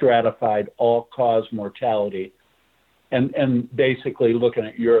Stratified All-Cause Mortality, and basically looking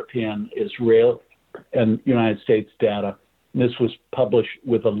at European, Israel, and United States data. This was published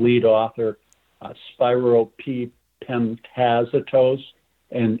with a lead author, Spiro P. Pentazitos,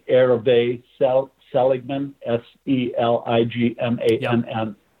 and Hervé Seligman, Seligmann.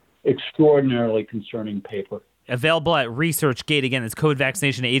 Yep. Extraordinarily concerning paper. Available at ResearchGate. Again, it's COVID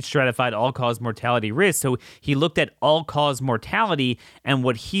vaccination, age stratified, all-cause mortality risk. So he looked at all-cause mortality, and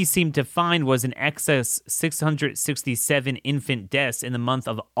what he seemed to find was an excess 667 infant deaths in the month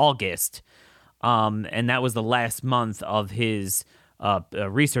of August. And that was the last month of his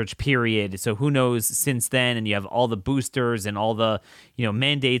research period. So who knows since then? And you have all the boosters and all the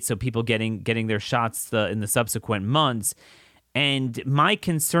mandates, so people getting their shots in the subsequent months. And my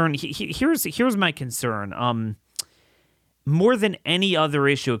concern here's my concern. More than any other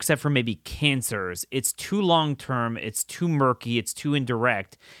issue, except for maybe cancers, it's too long term, it's too murky, it's too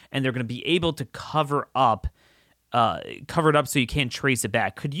indirect, and they're going to be able to cover it up so you can't trace it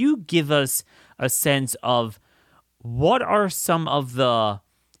back. Could you give us a sense of what are some of the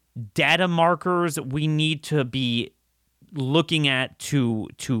data markers we need to be looking at to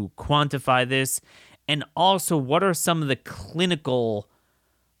quantify this? And also, what are some of the clinical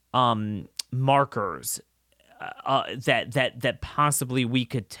markers that possibly we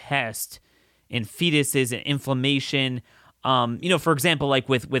could test in fetuses and inflammation? For example, like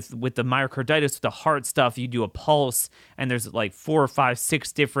with the myocarditis, the heart stuff, you do a pulse, and there's like 4 or 5,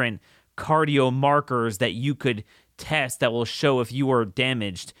 6 different cardio markers that you could test that will show if you were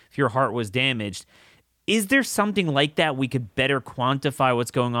damaged, if your heart was damaged. Is there something like that we could better quantify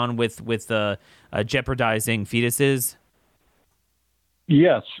what's going on with jeopardizing fetuses?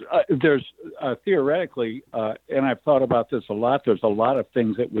 Yes, there's theoretically, and I've thought about this a lot, there's a lot of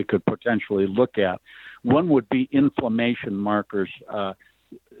things that we could potentially look at. One would be inflammation markers. A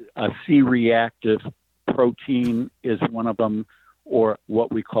C-reactive protein is one of them, or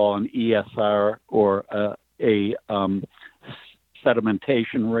what we call an ESR, or a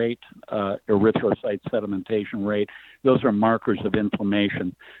sedimentation rate, erythrocyte sedimentation rate. Those are markers of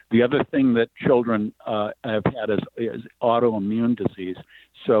inflammation. The other thing that children have had is autoimmune disease,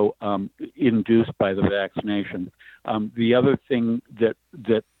 so induced by the vaccination. The other thing that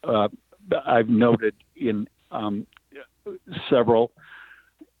I've noted in several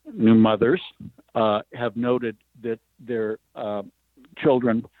new mothers have noted that their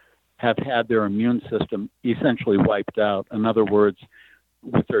children have had their immune system essentially wiped out. In other words,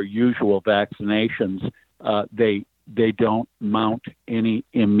 with their usual vaccinations, they don't mount any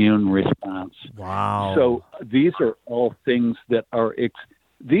immune response. Wow. So these are all things that are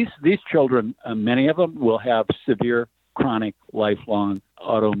these children. Many of them will have severe, chronic, lifelong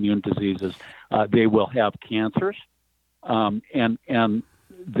autoimmune diseases. They will have cancers, and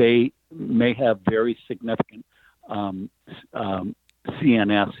they may have very significant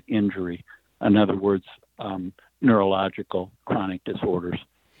CNS injury. In other words, neurological chronic disorders.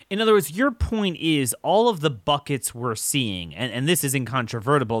 In other words, your point is all of the buckets we're seeing, and this is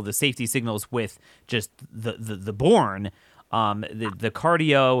incontrovertible, the safety signals with just the born, the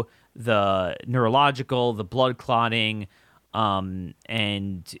cardio, the neurological, the blood clotting, and,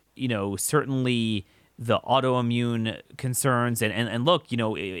 certainly the autoimmune concerns. And look,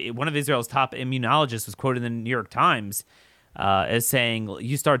 one of Israel's top immunologists was quoted in the New York Times as saying,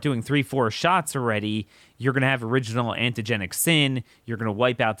 you start doing 3-4 shots already, you're going to have original antigenic sin, you're going to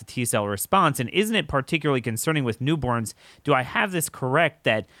wipe out the T-cell response. And isn't it particularly concerning with newborns? Do I have this correct,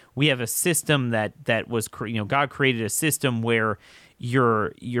 that we have a system that was, God created a system where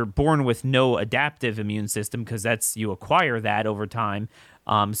you're born with no adaptive immune system, because you acquire that over time.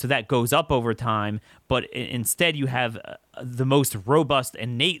 So that goes up over time, but instead you have the most robust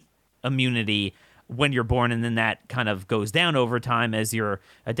innate immunity when you're born, and then that kind of goes down over time as your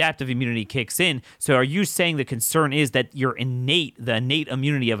adaptive immunity kicks in. So are you saying the concern is that the innate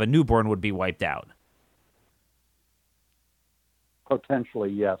immunity of a newborn would be wiped out?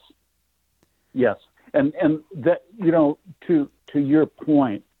 Potentially, yes. Yes. And that, to your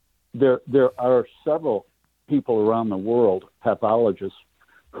point, there are several people around the world, pathologists,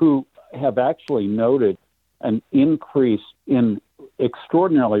 who have actually noted an increase in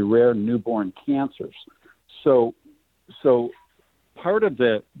extraordinarily rare newborn cancers. So part of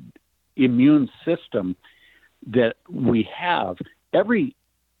the immune system that we have, every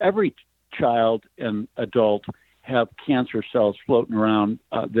child and adult have cancer cells floating around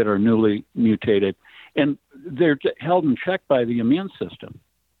that are newly mutated, and they're held in check by the immune system.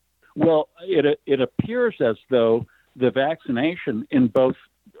 Well, it appears as though the vaccination in both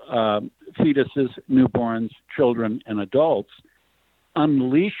fetuses, newborns, children, and adults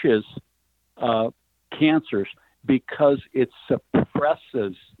unleashes cancers because it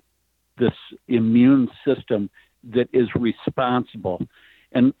suppresses this immune system that is responsible.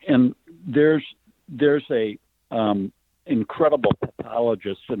 And there's a incredible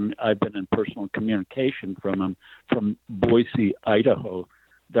pathologist, and I've been in personal communication from him, from Boise, Idaho,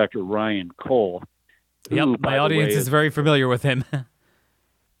 Dr. Ryan Cole. Yep, my audience is very familiar with him.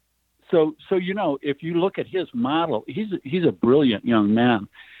 So if you look at his model, he's a brilliant young man,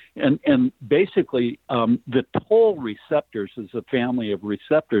 and basically the toll receptors is a family of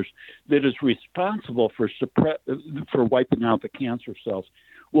receptors that is responsible for wiping out the cancer cells.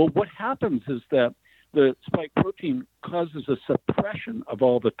 Well, what happens is that the spike protein causes a suppression of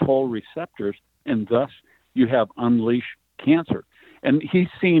all the toll receptors, and thus you have unleashed cancer. And he's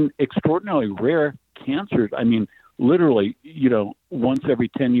seen extraordinarily rare cancers. I mean, literally, once every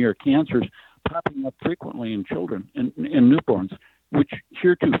 10-year cancers popping up frequently in children and newborns, which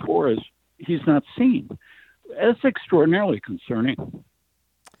heretofore he's not seen. That's extraordinarily concerning.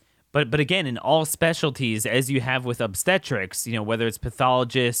 But again, in all specialties, as you have with obstetrics, whether it's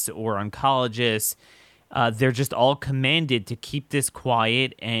pathologists or oncologists, they're just all commanded to keep this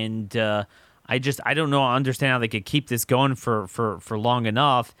quiet. And I don't understand how they could keep this going for long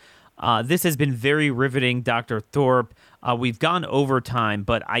enough. This has been very riveting, Dr. Thorp. We've gone over time,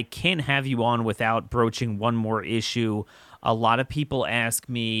 but I can't have you on without broaching one more issue. A lot of people ask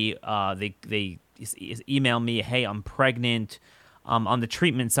me, they email me, hey, I'm pregnant. On the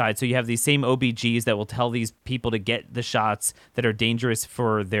treatment side, so you have these same OBGs that will tell these people to get the shots that are dangerous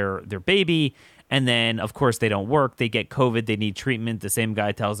for their baby, and then, of course, they don't work. They get COVID. They need treatment. The same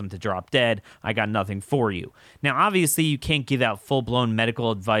guy tells them to drop dead. I got nothing for you. Now, obviously, you can't give out full-blown medical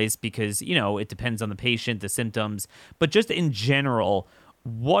advice because, it depends on the patient, the symptoms. But just in general,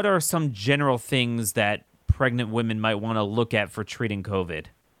 what are some general things that pregnant women might want to look at for treating COVID?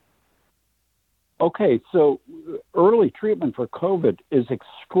 Okay, so early treatment for COVID is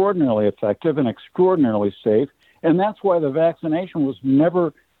extraordinarily effective and extraordinarily safe, and that's why the vaccination was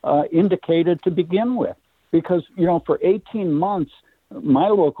never indicated to begin with. Because, for 18 months, my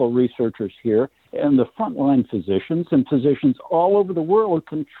local researchers here and the frontline physicians and physicians all over the world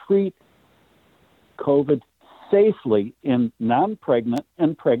can treat COVID safely in non-pregnant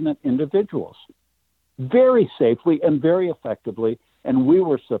and pregnant individuals. Very safely and very effectively, and we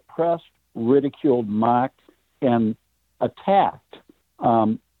were suppressed, ridiculed, mocked, and attacked.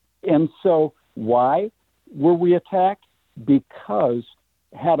 And so why were we attacked? Because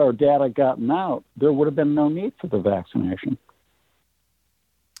had our data gotten out, there would have been no need for the vaccination.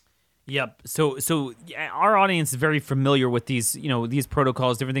 Yep. So our audience is very familiar with these, these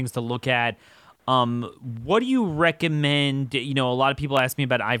protocols, different things to look at. What do you recommend? A lot of people ask me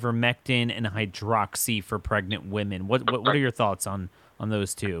about ivermectin and hydroxy for pregnant women. What are your thoughts on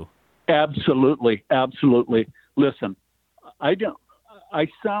those two? Absolutely. Listen, I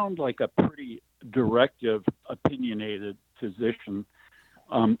sound like a pretty directive, opinionated physician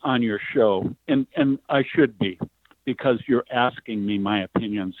on your show, and I should be, because you're asking me my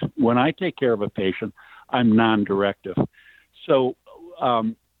opinions. When I take care of a patient, I'm non-directive. So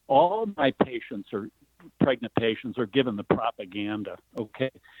all my patients or pregnant patients are given the propaganda. Okay,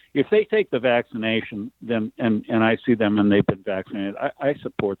 if they take the vaccination, then and I see them and they've been vaccinated, I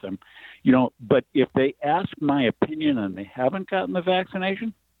support them. But if they ask my opinion and they haven't gotten the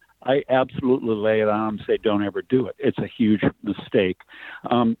vaccination, I absolutely lay it on them and say, don't ever do it. It's a huge mistake.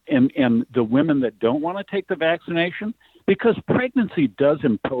 And the women that don't want to take the vaccination, because pregnancy does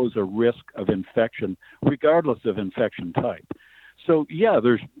impose a risk of infection, regardless of infection type. So, yeah,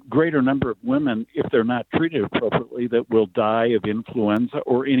 there's greater number of women, if they're not treated appropriately, that will die of influenza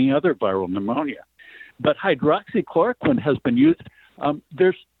or any other viral pneumonia. But hydroxychloroquine has been used.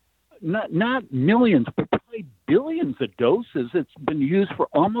 There's not millions, but probably billions of doses. It's been used for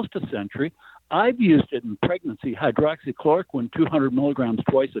almost a century. I've used it in pregnancy, hydroxychloroquine, 200 milligrams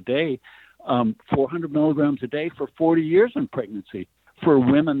twice a day, 400 milligrams a day for 40 years in pregnancy for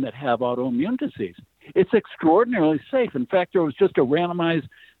women that have autoimmune disease. It's extraordinarily safe. In fact, there was just a randomized,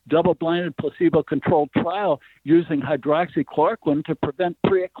 double-blinded, placebo-controlled trial using hydroxychloroquine to prevent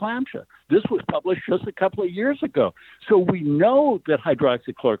preeclampsia. This was published just a couple of years ago. So we know that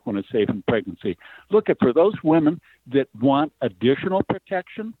hydroxychloroquine is safe in pregnancy. Look, for those women that want additional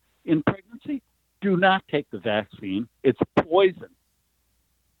protection in pregnancy, do not take the vaccine. It's poison.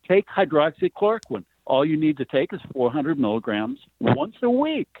 Take hydroxychloroquine. All you need to take is 400 milligrams once a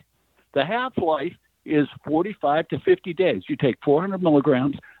week. The half-life is 45 to 50 days. You take 400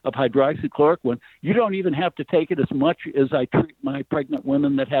 milligrams of hydroxychloroquine. You don't even have to take it as much as I treat my pregnant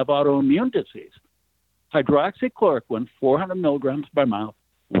women that have autoimmune disease. Hydroxychloroquine, 400 milligrams by mouth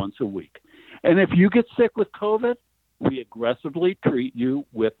once a week. And if you get sick with COVID, we aggressively treat you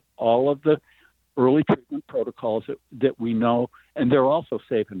with all of the early treatment protocols that we know, and they're also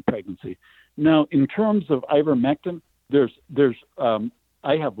safe in pregnancy. Now, in terms of ivermectin,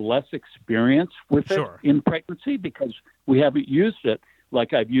 I have less experience with it in pregnancy because we haven't used it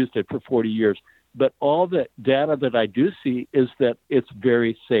like I've used it for 40 years. But all the data that I do see is that it's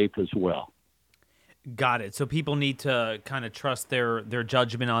very safe as well. Got it. So people need to kind of trust their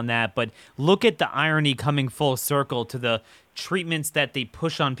judgment on that. But look at the irony coming full circle to the treatments that they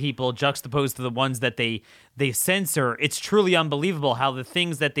push on people juxtaposed to the ones that they censor. It's truly unbelievable how the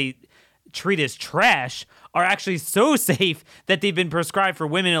things that they treat as trash are actually so safe that they've been prescribed for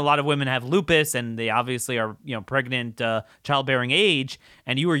women. A lot of women have lupus, and they obviously are, pregnant, childbearing age,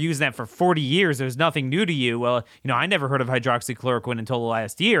 and you were using that for 40 years. There's nothing new to you. Well, I never heard of hydroxychloroquine until the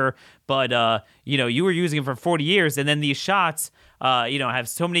last year, but, you were using it for 40 years, and then these shots, have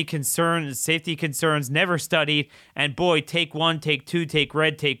so many concerns, safety concerns, never studied, and boy, take one, take two, take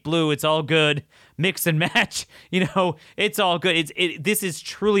red, take blue, it's all good. Mix and match, it's all good. This is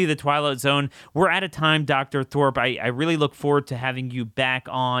truly the Twilight Zone. We're out of time, Dr. Thorp. I really look forward to having you back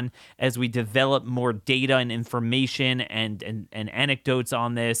on as we develop more data and information and anecdotes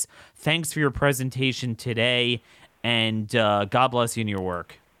on this. Thanks for your presentation today, and God bless you in your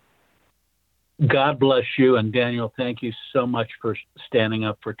work. God bless you, and Daniel, thank you so much for standing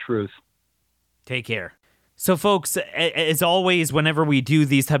up for truth. Take care. So, folks, as always, whenever we do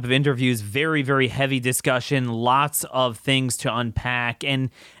these type of interviews, very, very heavy discussion, lots of things to unpack.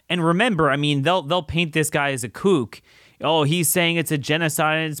 And remember, they'll paint this guy as a kook. Oh, he's saying it's a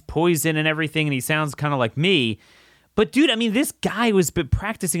genocide, it's poison and everything, and he sounds kind of like me. But, dude, this guy was been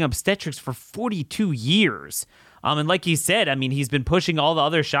practicing obstetrics for 42 years. And like he said, I mean, he's been pushing all the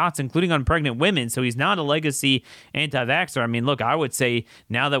other shots, including on pregnant women. So he's not a legacy anti-vaxxer. I mean, look, I would say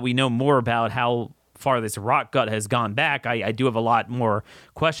now that we know more about how far this rot gut has gone back, I do have a lot more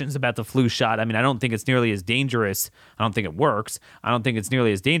questions about the flu shot. I mean, I don't think it's nearly as dangerous. I don't think it works. I don't think it's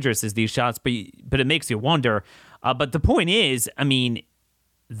nearly as dangerous as these shots, but it makes you wonder. But the point is, I mean,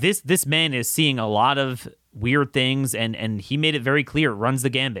 this man is seeing a lot of weird things, and he made it very clear. It runs the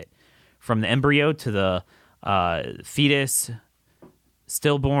gambit from the embryo to the fetus,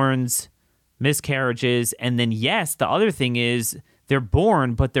 stillborns, miscarriages, and then, yes, the other thing is they're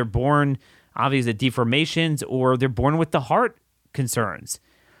born, but they're born obviously deformations, or they're born with the heart concerns.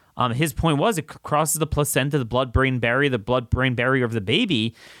 His point was it crosses the placenta, the blood-brain barrier of the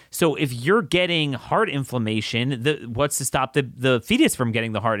baby. So if you're getting heart inflammation, what's to stop the fetus from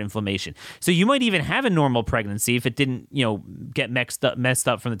getting the heart inflammation? So you might even have a normal pregnancy if it didn't, get messed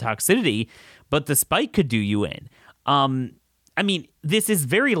up from the toxicity, but the spike could do you in. I mean, this is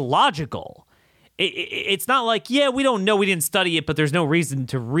very logical. It's not like, we don't know, we didn't study it, but there's no reason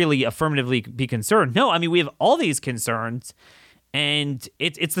to really affirmatively be concerned. No, I mean, we have all these concerns, and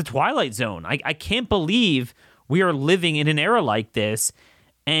it's the twilight zone. I can't believe we are living in an era like this.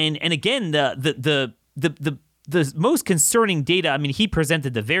 And again, the most concerning data, I mean, he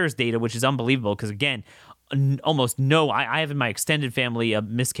presented the VAERS data, which is unbelievable because, again, almost I have in my extended family a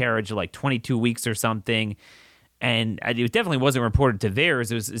miscarriage of like 22 weeks or something. And it definitely wasn't reported to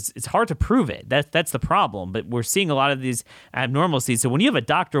VAERS. It's hard to prove it. That's the problem. But we're seeing a lot of these abnormalities. So when you have a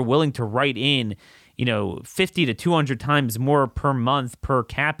doctor willing to write in, 50 to 200 times more per month per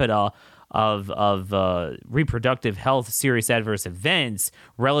capita of reproductive health serious adverse events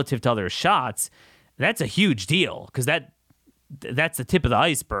relative to other shots, that's a huge deal because that's the tip of the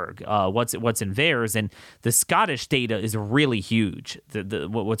iceberg. What's in VAERS, and the Scottish data is really huge.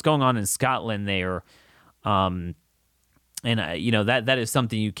 What's going on in Scotland there. That is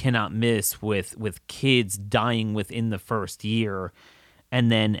something you cannot miss with kids dying within the first year. And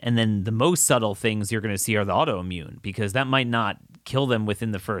then the most subtle things you're going to see are the autoimmune, because that might not kill them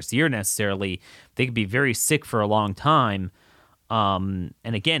within the first year necessarily. They could be very sick for a long time. And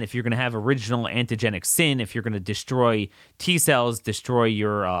again, if you're going to have original antigenic sin, if you're going to destroy T cells, destroy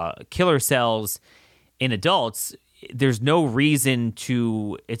your killer cells in adults, there's no reason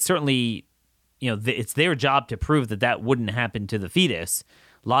to, it's certainly, it's their job to prove that wouldn't happen to the fetus.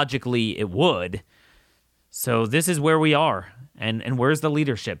 Logically, it would. So this is where we are. And where's the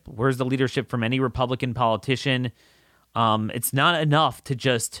leadership? Where's the leadership from any Republican politician? It's not enough to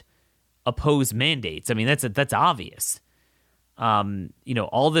just oppose mandates. I mean, that's obvious.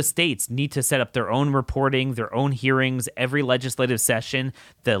 All the states need to set up their own reporting, their own hearings every legislative session.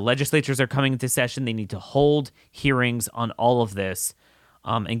 The legislatures are coming into session. They need to hold hearings on all of this.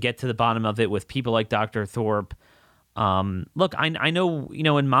 And get to the bottom of it with people like Dr. Thorp. Look, I know,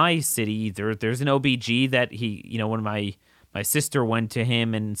 in my city, there's an OBG that when my sister went to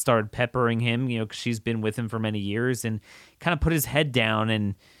him and started peppering him, because she's been with him for many years, and kind of put his head down,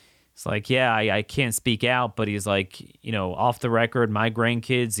 and it's like, I can't speak out, but he's like, off the record, my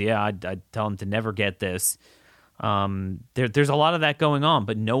grandkids, I'd tell them to never get this. There's a lot of that going on,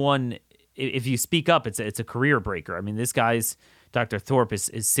 but no one, if you speak up, it's a career breaker. I mean, this guy's, Dr. Thorp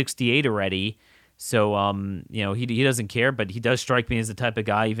is 68 already, so he doesn't care, but he does strike me as the type of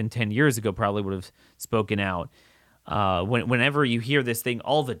guy even 10 years ago probably would have spoken out. Whenever you hear this thing,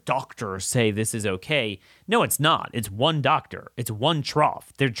 all the doctors say this is okay. No, it's not. It's one doctor. It's one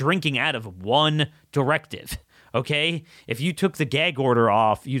trough. They're drinking out of one directive. Okay? If you took the gag order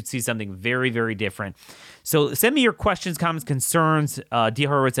off, you'd see something very, very different. So send me your questions, comments, concerns,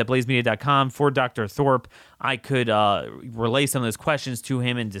 dhorowitz@blazemedia.com for Dr. Thorp. I could relay some of those questions to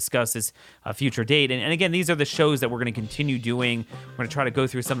him and discuss this future date. And again, these are the shows that we're going to continue doing. We're going to try to go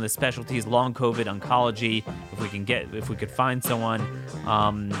through some of the specialties, long COVID, oncology, if we could find someone.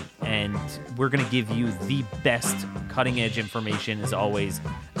 And we're going to give you the best cutting edge information as always,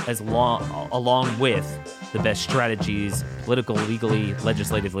 along with the best strategies, political, legally,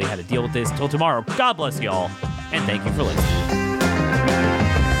 legislatively, how to deal with this. Till tomorrow, God bless you all, and thank you for listening.